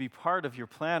to be part of your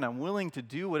plan. I'm willing to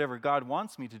do whatever God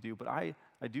wants me to do, but I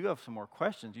do have some more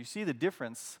questions. You see the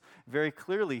difference very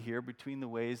clearly here between the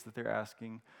ways that they're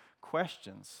asking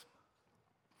questions.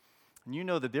 And you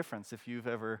know the difference if you've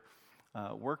ever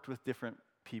worked with different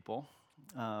people.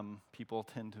 People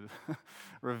tend to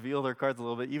reveal their cards a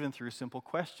little bit, even through simple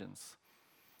questions.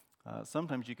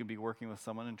 Sometimes you can be working with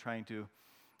someone and trying to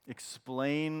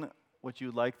explain what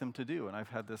you'd like them to do. And I've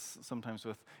had this sometimes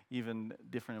with even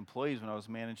different employees when I was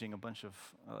managing a bunch of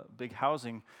big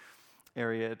housing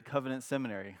area at Covenant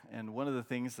Seminary. And one of the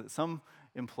things that some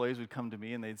employees would come to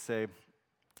me and they'd say,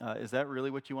 is that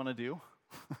really what you want to do?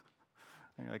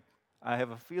 And you're like, I have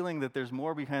a feeling that there's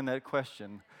more behind that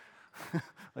question.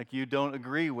 Like you don't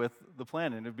agree with the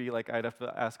plan. And it'd be like, I'd have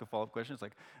to ask a follow-up question. It's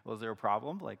like, well, is there a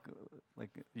problem? Like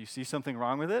you see something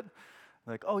wrong with it?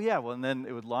 Like, oh yeah, well, and then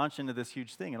it would launch into this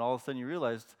huge thing. And all of a sudden you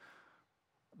realized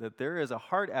that there is a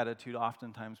heart attitude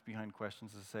oftentimes behind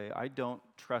questions to say, I don't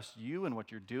trust you and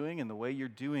what you're doing and the way you're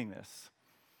doing this.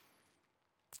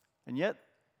 And yet,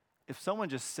 if someone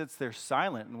just sits there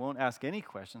silent and won't ask any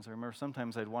questions, I remember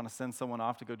sometimes I'd want to send someone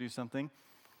off to go do something,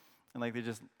 and like they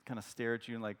just kind of stare at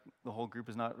you and like the whole group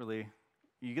is not really,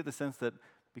 you get the sense that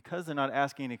because they're not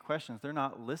asking any questions, they're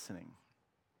not listening.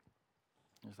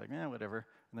 It's like, whatever,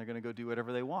 and they're going to go do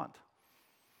whatever they want.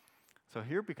 So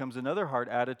here becomes another heart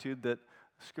attitude that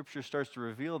Scripture starts to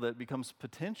reveal that becomes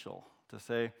potential to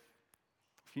say,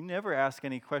 if you never ask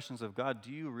any questions of God,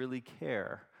 do you really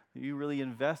care? Are you really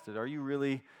invested? Are you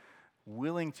really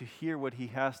willing to hear what He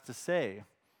has to say?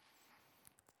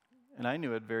 And I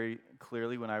knew it very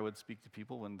clearly when I would speak to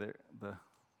people when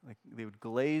they would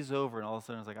glaze over, and all of a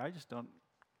sudden I was like, I just don't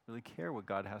really care what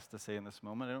God has to say in this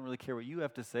moment. I don't really care what you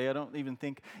have to say. I don't even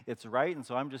think it's right, and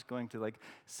so I'm just going to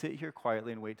sit here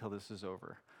quietly and wait till this is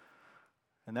over.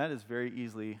 And that is very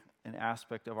easily an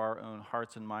aspect of our own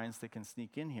hearts and minds that can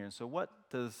sneak in here. And so what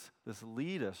does this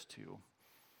lead us to?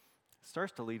 It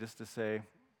starts to lead us to say,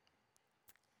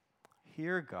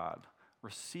 hear God,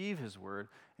 receive His word,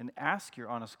 and ask your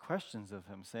honest questions of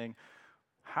Him, saying,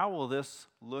 how will this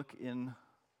look in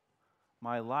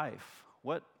my life?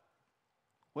 What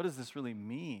does this really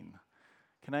mean?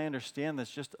 Can I understand this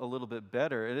just a little bit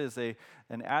better? It is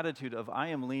an attitude of I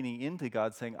am leaning into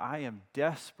God, saying, I am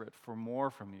desperate for more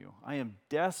from you. I am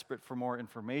desperate for more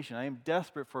information. I am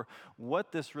desperate for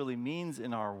what this really means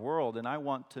in our world, and I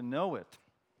want to know it.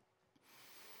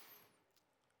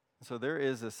 So there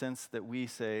is a sense that we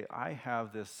say, I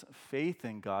have this faith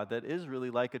in God that is really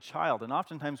like a child. And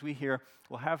oftentimes we hear,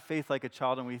 well, have faith like a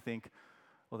child, and we think,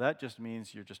 well, that just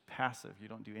means you're just passive. You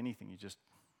don't do anything. You just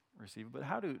receive it. But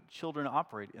how do children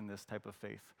operate in this type of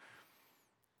faith?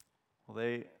 Well,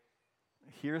 they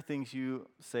hear things you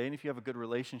say, and if you have a good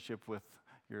relationship with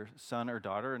your son or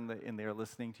daughter and they are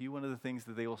listening to you, one of the things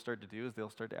that they will start to do is they'll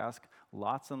start to ask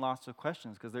lots and lots of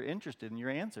questions because they're interested in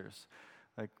your answers.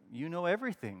 Like, you know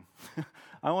everything.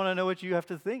 I want to know what you have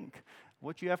to think,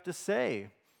 what you have to say.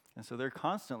 And so they're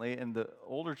constantly, and the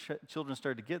older children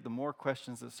start to get, the more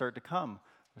questions that start to come.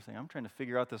 They're saying, I'm trying to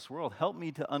figure out this world. Help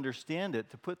me to understand it,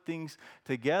 to put things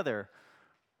together.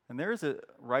 And there is a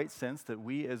right sense that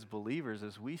we as believers,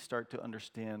 as we start to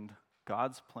understand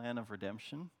God's plan of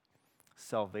redemption,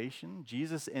 salvation,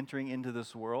 Jesus entering into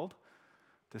this world,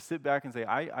 to sit back and say,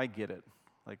 I get it.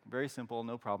 Like, very simple,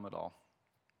 no problem at all.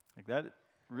 Like, that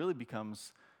really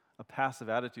becomes a passive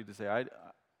attitude to say, I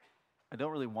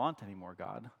don't really want any more,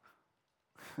 God.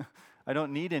 I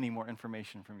don't need any more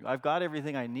information from you. I've got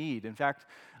everything I need. In fact,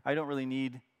 I don't really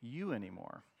need you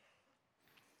anymore.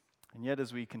 And yet,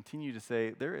 as we continue to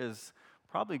say, there is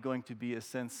probably going to be a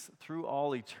sense through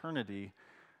all eternity,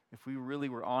 if we really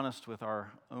were honest with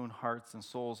our own hearts and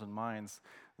souls and minds,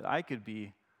 that I could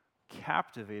be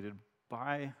captivated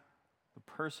by the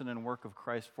person and work of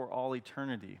Christ for all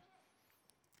eternity.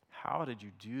 How did you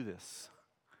do this?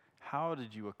 How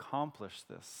did you accomplish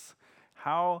this?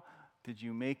 How did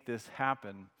you make this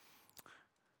happen?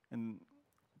 In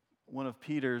one of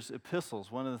Peter's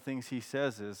epistles, one of the things he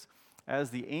says is, as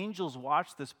the angels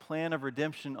watch this plan of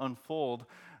redemption unfold,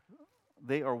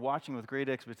 they are watching with great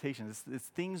expectation. It's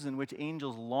things in which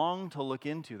angels long to look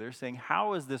into. They're saying,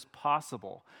 how is this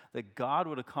possible that God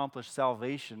would accomplish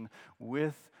salvation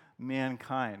with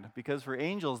mankind? Because for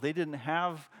angels, they didn't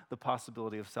have the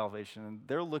possibility of salvation. And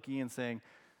they're looking and saying,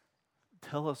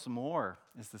 tell us more,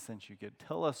 is the sense you get.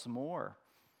 Tell us more.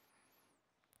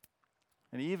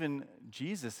 And even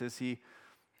Jesus, as he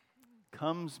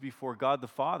comes before God the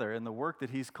Father and the work that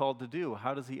he's called to do,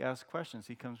 how does he ask questions?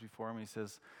 He comes before him and he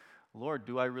says, Lord,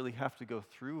 do I really have to go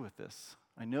through with this?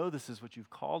 I know this is what you've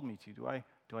called me to.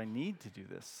 Do I need to do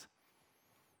this?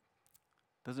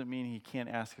 Doesn't mean he can't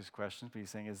ask his questions, but he's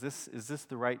saying, is this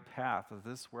the right path? Is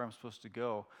this where I'm supposed to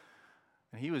go?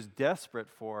 And he was desperate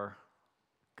for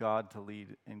God to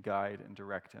lead and guide and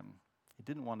direct him. He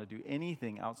didn't want to do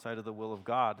anything outside of the will of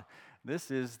God.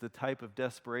 This is the type of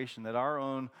desperation that our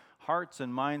own hearts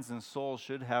and minds and souls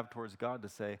should have towards God, to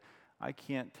say, I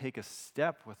can't take a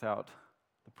step without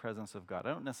the presence of God. I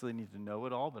don't necessarily need to know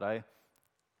it all, but I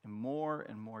am more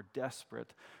and more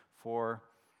desperate for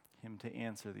him to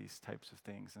answer these types of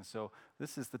things. And so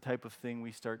this is the type of thing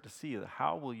we start to see.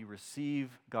 How will you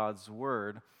receive God's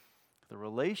word? The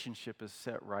relationship is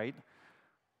set right,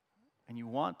 and you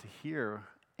want to hear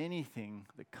anything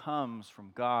that comes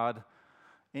from God,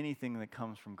 anything that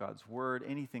comes from God's word,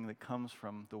 anything that comes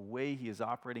from the way he is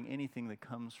operating, anything that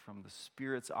comes from the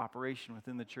Spirit's operation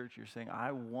within the church. You're saying,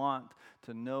 I want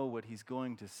to know what he's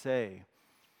going to say.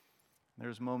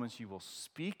 There's moments you will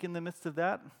speak in the midst of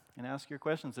that and ask your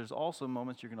questions. There's also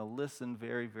moments you're going to listen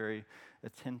very, very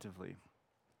attentively.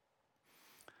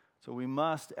 So we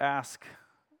must ask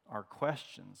our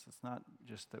questions. It's not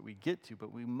just that we get to,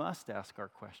 but we must ask our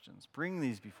questions. Bring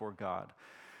these before God.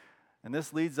 And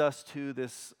this leads us to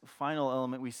this final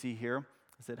element we see here,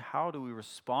 is that how do we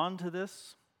respond to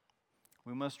this?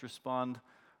 We must respond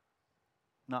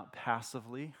not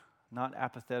passively, not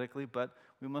apathetically, but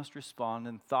we must respond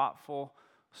in thoughtful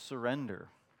surrender.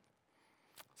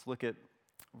 Let's look at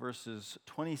verses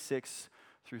 26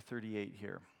 through 38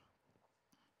 here.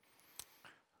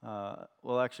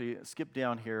 We'll actually skip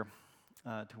down here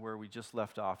to where we just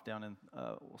left off.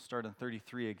 We'll start in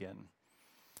 33 again.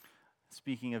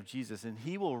 Speaking of Jesus, and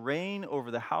he will reign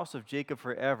over the house of Jacob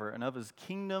forever, and of his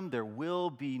kingdom there will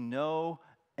be no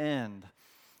end.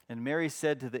 And Mary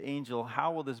said to the angel,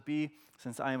 how will this be,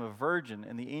 since I am a virgin?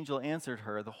 And the angel answered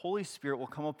her, the Holy Spirit will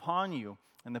come upon you,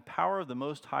 and the power of the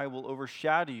Most High will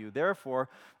overshadow you. Therefore,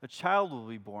 a child will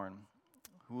be born,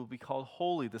 who will be called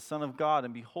Holy, the Son of God.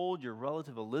 And behold, your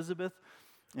relative Elizabeth,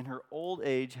 in her old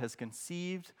age, has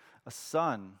conceived a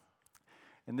son.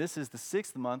 And this is the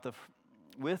 6th month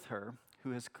with her,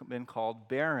 who has been called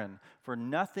barren, for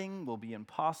nothing will be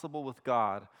impossible with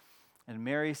God. And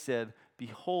Mary said,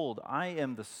 behold, I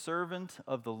am the servant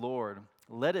of the Lord.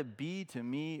 Let it be to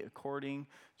me according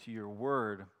to your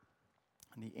word.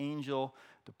 And the angel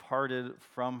departed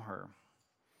from her.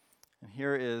 And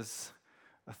here is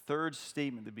a third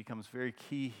statement that becomes very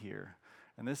key here.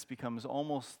 And this becomes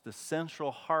almost the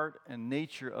central heart and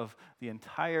nature of the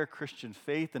entire Christian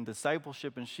faith and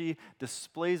discipleship. And she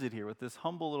displays it here with this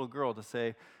humble little girl to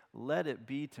say, let it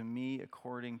be to me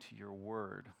according to your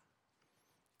word.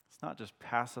 It's not just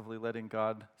passively letting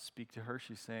God speak to her.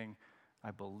 She's saying, I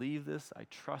believe this, I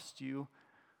trust you,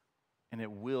 and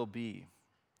it will be.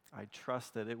 I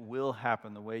trust that it will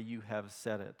happen the way you have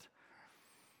said it.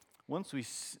 Once we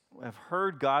have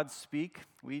heard God speak,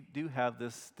 we do have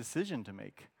this decision to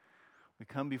make. We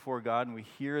come before God and we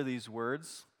hear these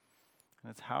words,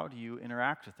 and it's how do you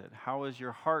interact with it? How is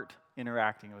your heart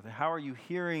interacting with it? How are you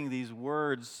hearing these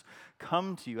words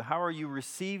come to you? How are you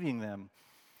receiving them?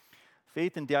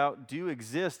 Faith and doubt do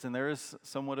exist, and there is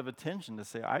somewhat of a tension to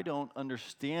say, I don't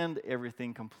understand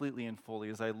everything completely and fully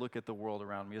as I look at the world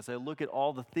around me, as I look at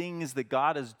all the things that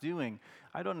God is doing.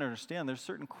 I don't understand. There's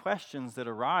certain questions that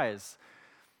arise.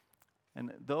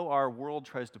 And though our world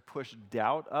tries to push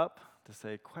doubt up to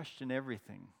say, question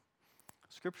everything,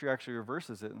 Scripture actually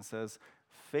reverses it and says,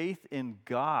 faith in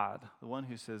God, the one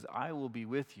who says, I will be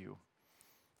with you.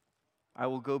 I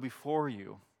will go before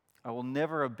you. I will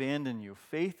never abandon you.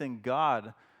 Faith in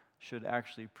God should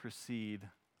actually precede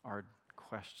our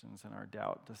questions and our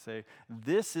doubt, to say,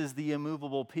 this is the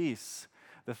immovable peace.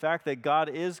 the fact that God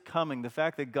is coming, the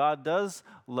fact that God does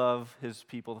love his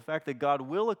people, the fact that God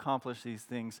will accomplish these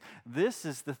things, this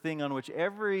is the thing on which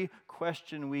every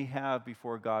question we have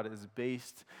before God is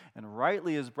based and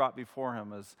rightly is brought before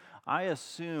him as, I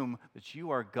assume that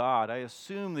you are God. I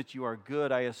assume that you are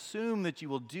good. I assume that you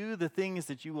will do the things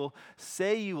that you will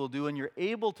say you will do, and you're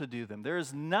able to do them. There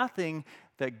is nothing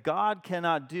that God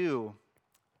cannot do,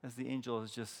 as the angel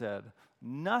has just said.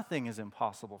 Nothing is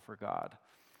impossible for God.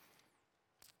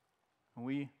 And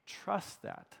we trust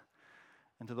that.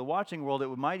 And to the watching world, it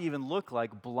might even look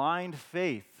like blind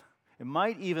faith. It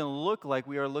might even look like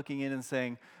we are looking in and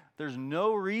saying, there's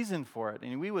no reason for it.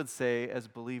 And we would say, as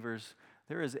believers,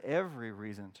 there is every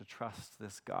reason to trust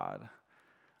this God.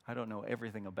 I don't know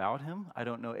everything about him. I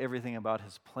don't know everything about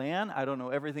his plan. I don't know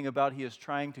everything about he is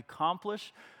trying to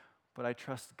accomplish, but I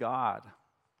trust God.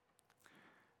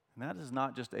 And that is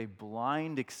not just a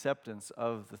blind acceptance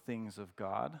of the things of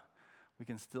God. We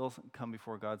can still come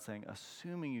before God saying,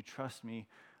 assuming you trust me,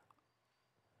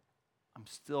 I'm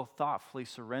still thoughtfully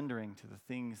surrendering to the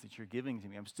things that you're giving to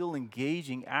me. I'm still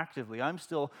engaging actively. I'm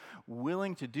still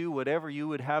willing to do whatever you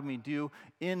would have me do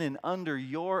in and under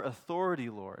your authority,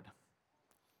 Lord.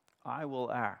 I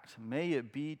will act. May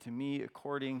it be to me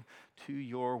according to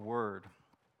your word.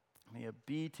 May it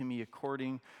be to me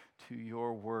according to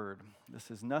your word. This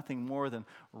is nothing more than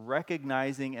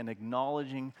recognizing and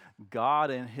acknowledging God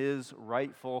in his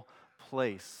rightful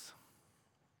place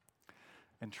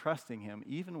and trusting him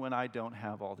even when I don't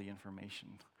have all the information,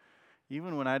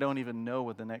 even when I don't even know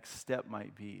what the next step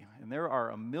might be. And there are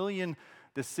a million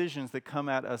decisions that come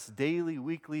at us daily,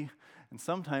 weekly, and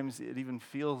sometimes it even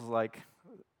feels like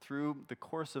through the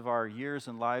course of our years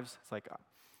and lives, it's like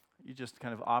you just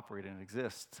kind of operate and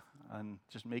exist and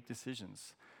just make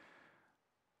decisions.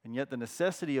 And yet the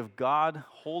necessity of God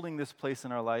holding this place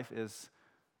in our life is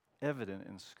evident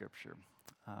in Scripture.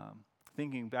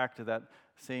 Thinking back to that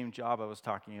same job I was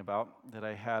talking about that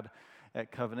I had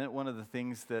at Covenant, one of the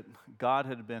things that God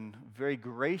had been very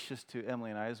gracious to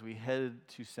Emily and I as we headed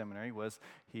to seminary was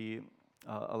he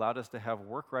allowed us to have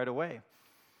work right away.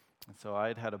 And so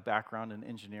I had a background in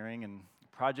engineering and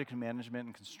project management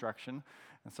and construction,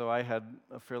 and so I had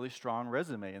a fairly strong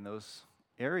resume in those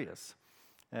areas.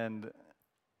 And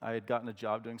I had gotten a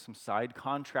job doing some side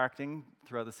contracting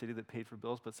throughout the city that paid for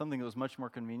bills, but something that was much more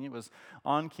convenient was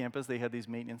on campus. They had these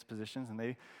maintenance positions, and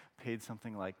they paid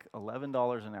something like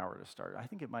 $11 an hour to start. I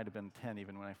think it might have been 10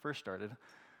 even when I first started.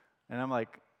 And I'm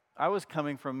like, I was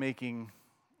coming from making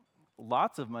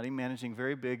lots of money, managing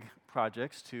very big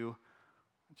projects, to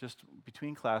just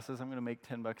between classes, I'm going to make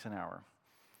 $10 an hour.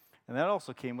 And that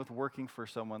also came with working for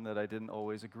someone that I didn't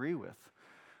always agree with.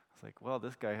 It's like, well,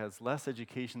 this guy has less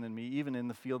education than me, even in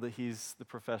the field that he's the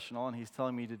professional, and he's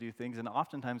telling me to do things. And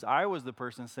oftentimes I was the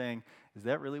person saying, is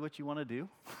that really what you want to do?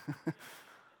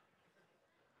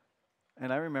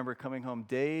 And I remember coming home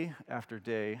day after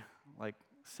day, like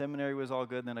seminary was all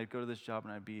good, and then I'd go to this job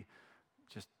and I'd be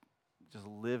just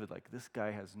livid, like this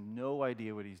guy has no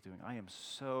idea what he's doing. I am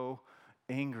so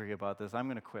angry about this. I'm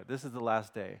going to quit. This is the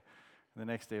last day. And the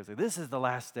next day I was like, this is the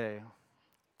last day.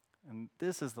 And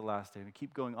this is the last day. And I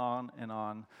keep going on and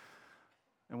on.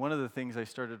 And one of the things I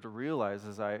started to realize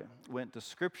as I went to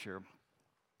Scripture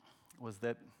was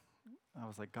that I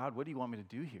was like, God, what do you want me to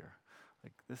do here?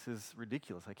 Like, this is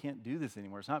ridiculous. I can't do this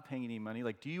anymore. It's not paying any money.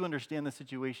 Like, do you understand the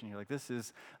situation here? Like,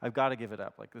 I've got to give it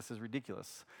up. Like, this is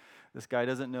ridiculous. This guy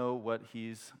doesn't know what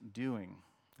he's doing.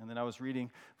 And then I was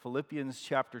reading Philippians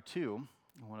chapter 2,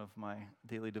 one of my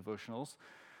daily devotionals.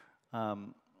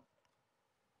 And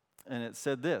it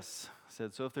said this,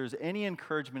 so if there's any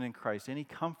encouragement in Christ, any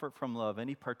comfort from love,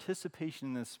 any participation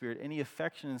in the Spirit, any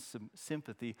affection and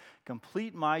sympathy,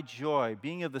 complete my joy,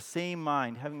 being of the same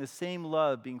mind, having the same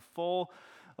love, being in full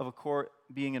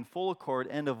accord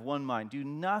and of one mind. Do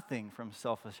nothing from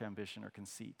selfish ambition or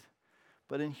conceit,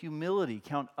 but in humility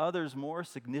count others more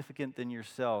significant than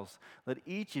yourselves. Let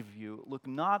each of you look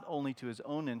not only to his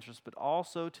own interests, but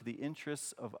also to the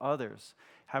interests of others,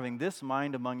 having this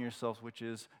mind among yourselves, which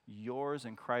is yours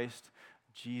in Christ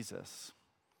Jesus.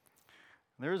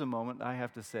 There's a moment I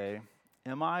have to say,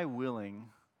 am I willing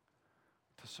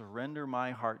to surrender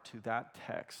my heart to that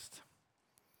text?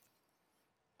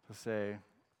 To say,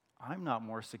 I'm not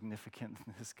more significant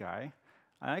than this guy.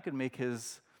 I could make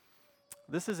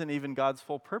this isn't even God's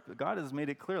full purpose. God has made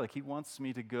it clear, like he wants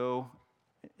me to go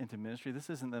into ministry. This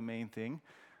isn't the main thing.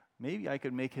 Maybe I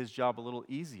could make his job a little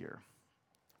easier.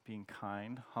 Being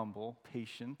kind, humble,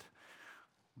 patient,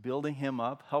 building him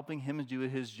up, helping him do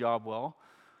his job well.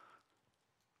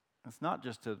 It's not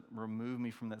just to remove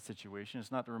me from that situation.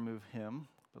 It's not to remove him.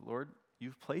 But Lord,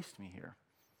 you've placed me here.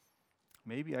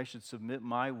 Maybe I should submit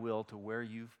my will to where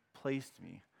you've placed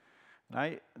me. And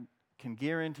I can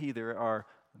guarantee there are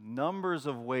numbers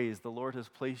of ways the Lord has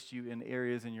placed you in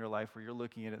areas in your life where you're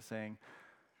looking at it saying,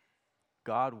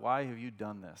 God, why have you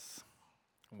done this?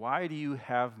 Why do you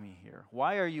have me here?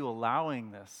 Why are you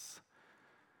allowing this?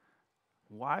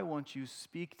 Why won't you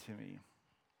speak to me?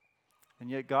 And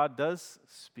yet God does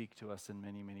speak to us in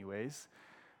many, many ways.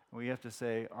 And we have to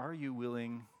say, are you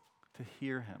willing to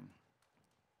hear him?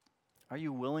 Are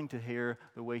you willing to hear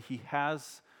the way he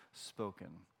has spoken?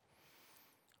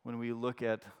 When we look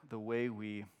at the way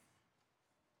we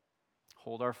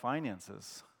hold our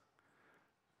finances,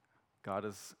 God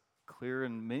is clear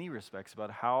in many respects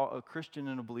about how a Christian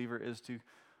and a believer is to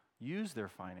use their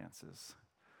finances.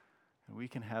 And we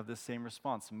can have this same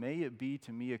response. May it be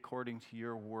to me according to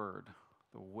your word,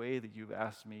 the way that you've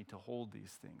asked me to hold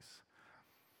these things.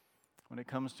 When it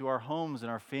comes to our homes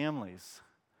and our families,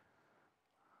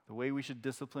 the way we should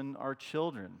discipline our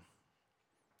children,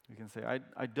 we can say,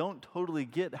 I don't totally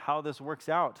get how this works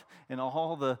out in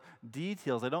all the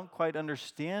details. I don't quite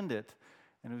understand it.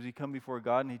 And as we come before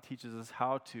God and he teaches us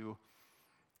how to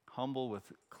humble with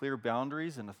clear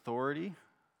boundaries and authority,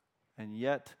 and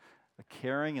yet a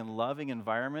caring and loving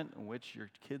environment in which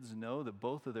your kids know that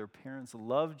both of their parents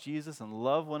love Jesus and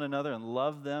love one another and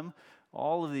love them,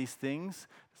 all of these things,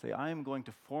 say, I am going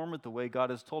to form it the way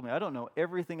God has told me. I don't know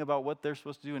everything about what they're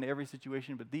supposed to do in every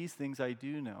situation, but these things I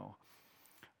do know.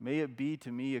 May it be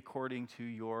to me according to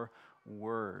your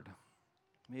word.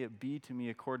 May it be to me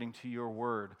according to your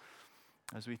word.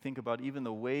 As we think about even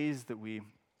the ways that we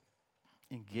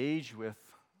engage with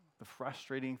the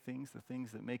frustrating things, the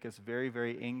things that make us very,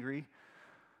 very angry,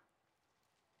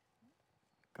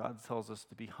 God tells us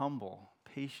to be humble,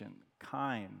 patient,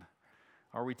 kind.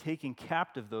 Are we taking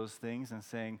captive those things and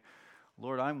saying,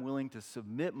 Lord, I'm willing to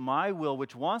submit my will,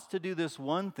 which wants to do this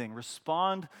one thing,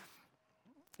 respond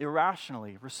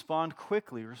irrationally, respond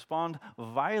quickly, respond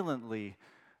violently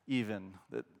even,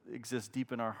 that exists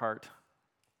deep in our heart,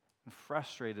 and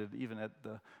frustrated even at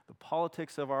the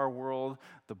politics of our world,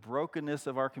 the brokenness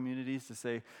of our communities, to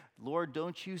say, Lord,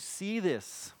 don't you see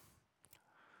this?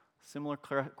 Similar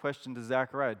question to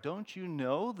Zechariah. Don't you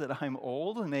know that I'm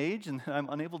old in age and that I'm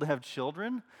unable to have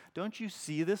children? Don't you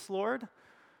see this, Lord?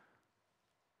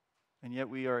 And yet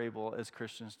we are able as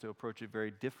Christians to approach it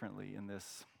very differently in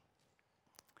this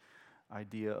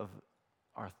idea of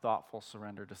our thoughtful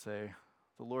surrender to say,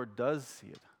 the Lord does see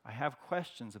it. I have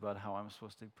questions about how I'm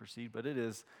supposed to proceed, but it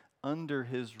is under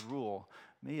his rule.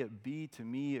 May it be to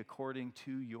me according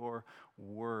to your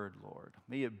word, Lord.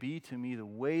 May it be to me the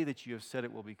way that you have said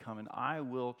it will become, and I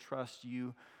will trust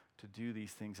you to do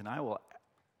these things, and I will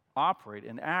operate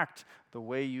and act the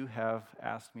way you have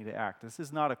asked me to act. This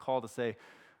is not a call to say,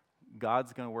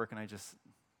 God's going to work and I just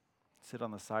sit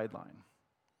on the sideline.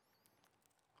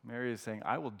 Mary is saying,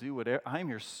 I will do whatever, I'm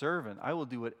your servant. I will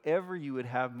do whatever you would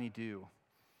have me do.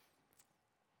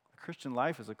 The Christian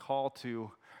life is a call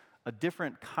to a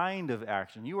different kind of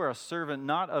action. You are a servant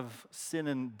not of sin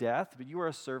and death, but you are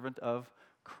a servant of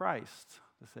Christ.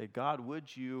 To say, God,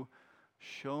 would you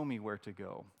show me where to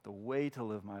go, the way to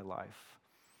live my life?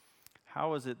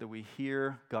 How is it that we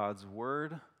hear God's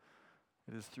word?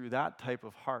 It is through that type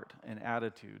of heart and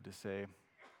attitude to say,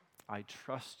 I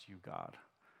trust you, God.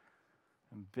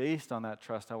 And based on that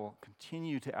trust, I will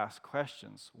continue to ask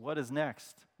questions. What is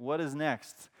next? What is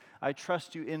next? I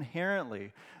trust you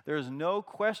inherently. There is no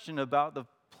question about the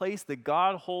place that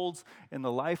God holds in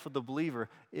the life of the believer.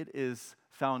 It is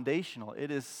foundational.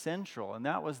 It is central. And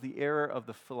that was the error of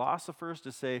the philosophers,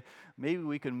 to say, maybe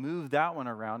we can move that one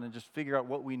around and just figure out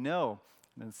what we know.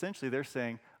 And essentially they're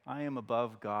saying, I am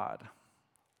above God.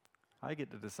 I get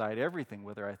to decide everything,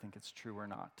 whether I think it's true or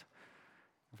not.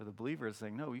 And for the believer, it's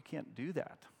saying, no, you can't do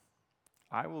that.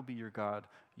 I will be your God.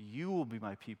 You will be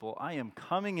my people. I am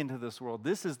coming into this world.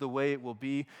 This is the way it will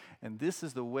be, and this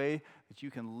is the way that you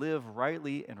can live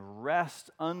rightly and rest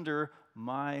under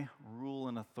my rule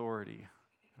and authority.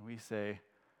 And we say,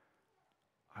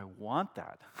 I want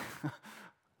that.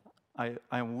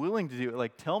 I'm willing to do it.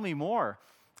 Like, tell me more.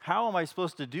 How am I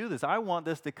supposed to do this? I want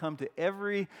this to come to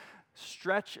every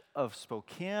stretch of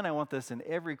Spokane. I want this in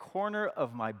every corner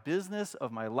of my business,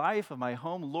 of my life, of my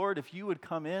home. Lord, if you would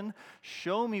come in,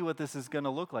 show me what this is going to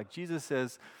look like. Jesus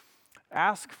says,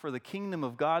 ask for the kingdom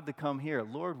of God to come here.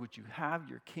 Lord, would you have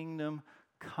your kingdom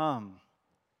come?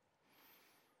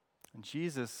 And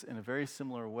Jesus, in a very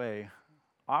similar way,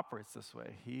 operates this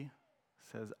way. He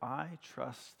says, I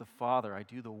trust the Father. I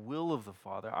do the will of the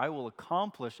Father. I will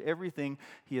accomplish everything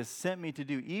he has sent me to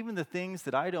do. Even the things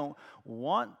that I don't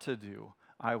want to do,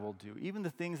 I will do. Even the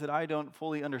things that I don't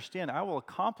fully understand, I will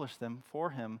accomplish them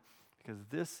for him because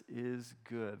this is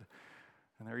good.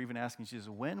 And they're even asking Jesus,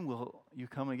 when will you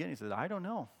come again? He says, I don't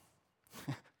know.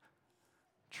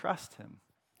 Trust him.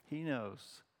 He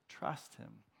knows. Trust him.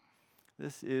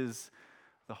 This is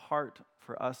the heart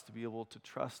for us to be able to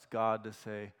trust God to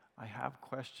say, I have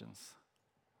questions.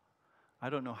 I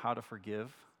don't know how to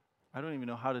forgive. I don't even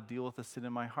know how to deal with the sin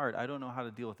in my heart. I don't know how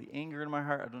to deal with the anger in my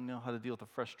heart. I don't know how to deal with the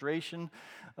frustration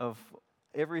of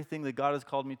everything that God has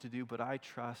called me to do, but I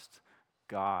trust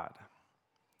God.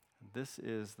 And this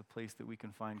is the place that we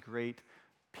can find great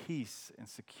peace and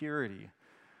security.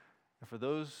 And for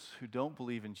those who don't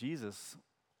believe in Jesus,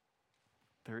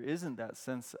 there isn't that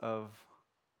sense of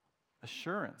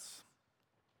assurance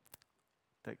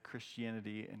that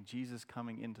Christianity and Jesus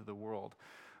coming into the world,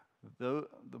 the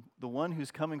one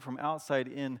who's coming from outside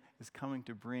in is coming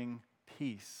to bring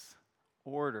peace,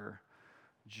 order,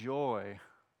 joy.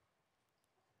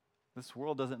 This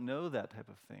world doesn't know that type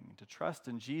of thing. To trust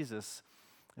in Jesus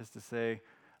is to say,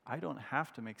 I don't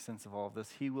have to make sense of all of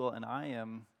this. He will, and I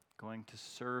am going to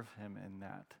serve him in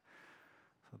that.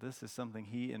 So this is something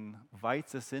he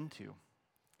invites us into.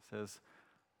 He says,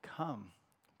 come,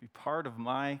 be part of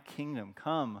my kingdom.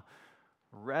 Come,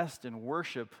 rest and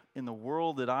worship in the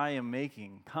world that I am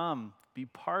making. Come, be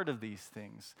part of these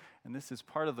things. And this is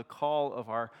part of the call of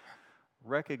our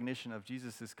recognition of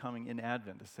Jesus' coming in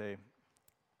Advent, to say,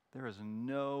 there is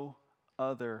no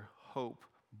other hope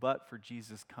but for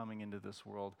Jesus coming into this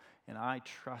world, and I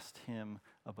trust him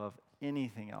above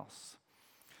anything else.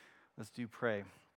 Let's pray.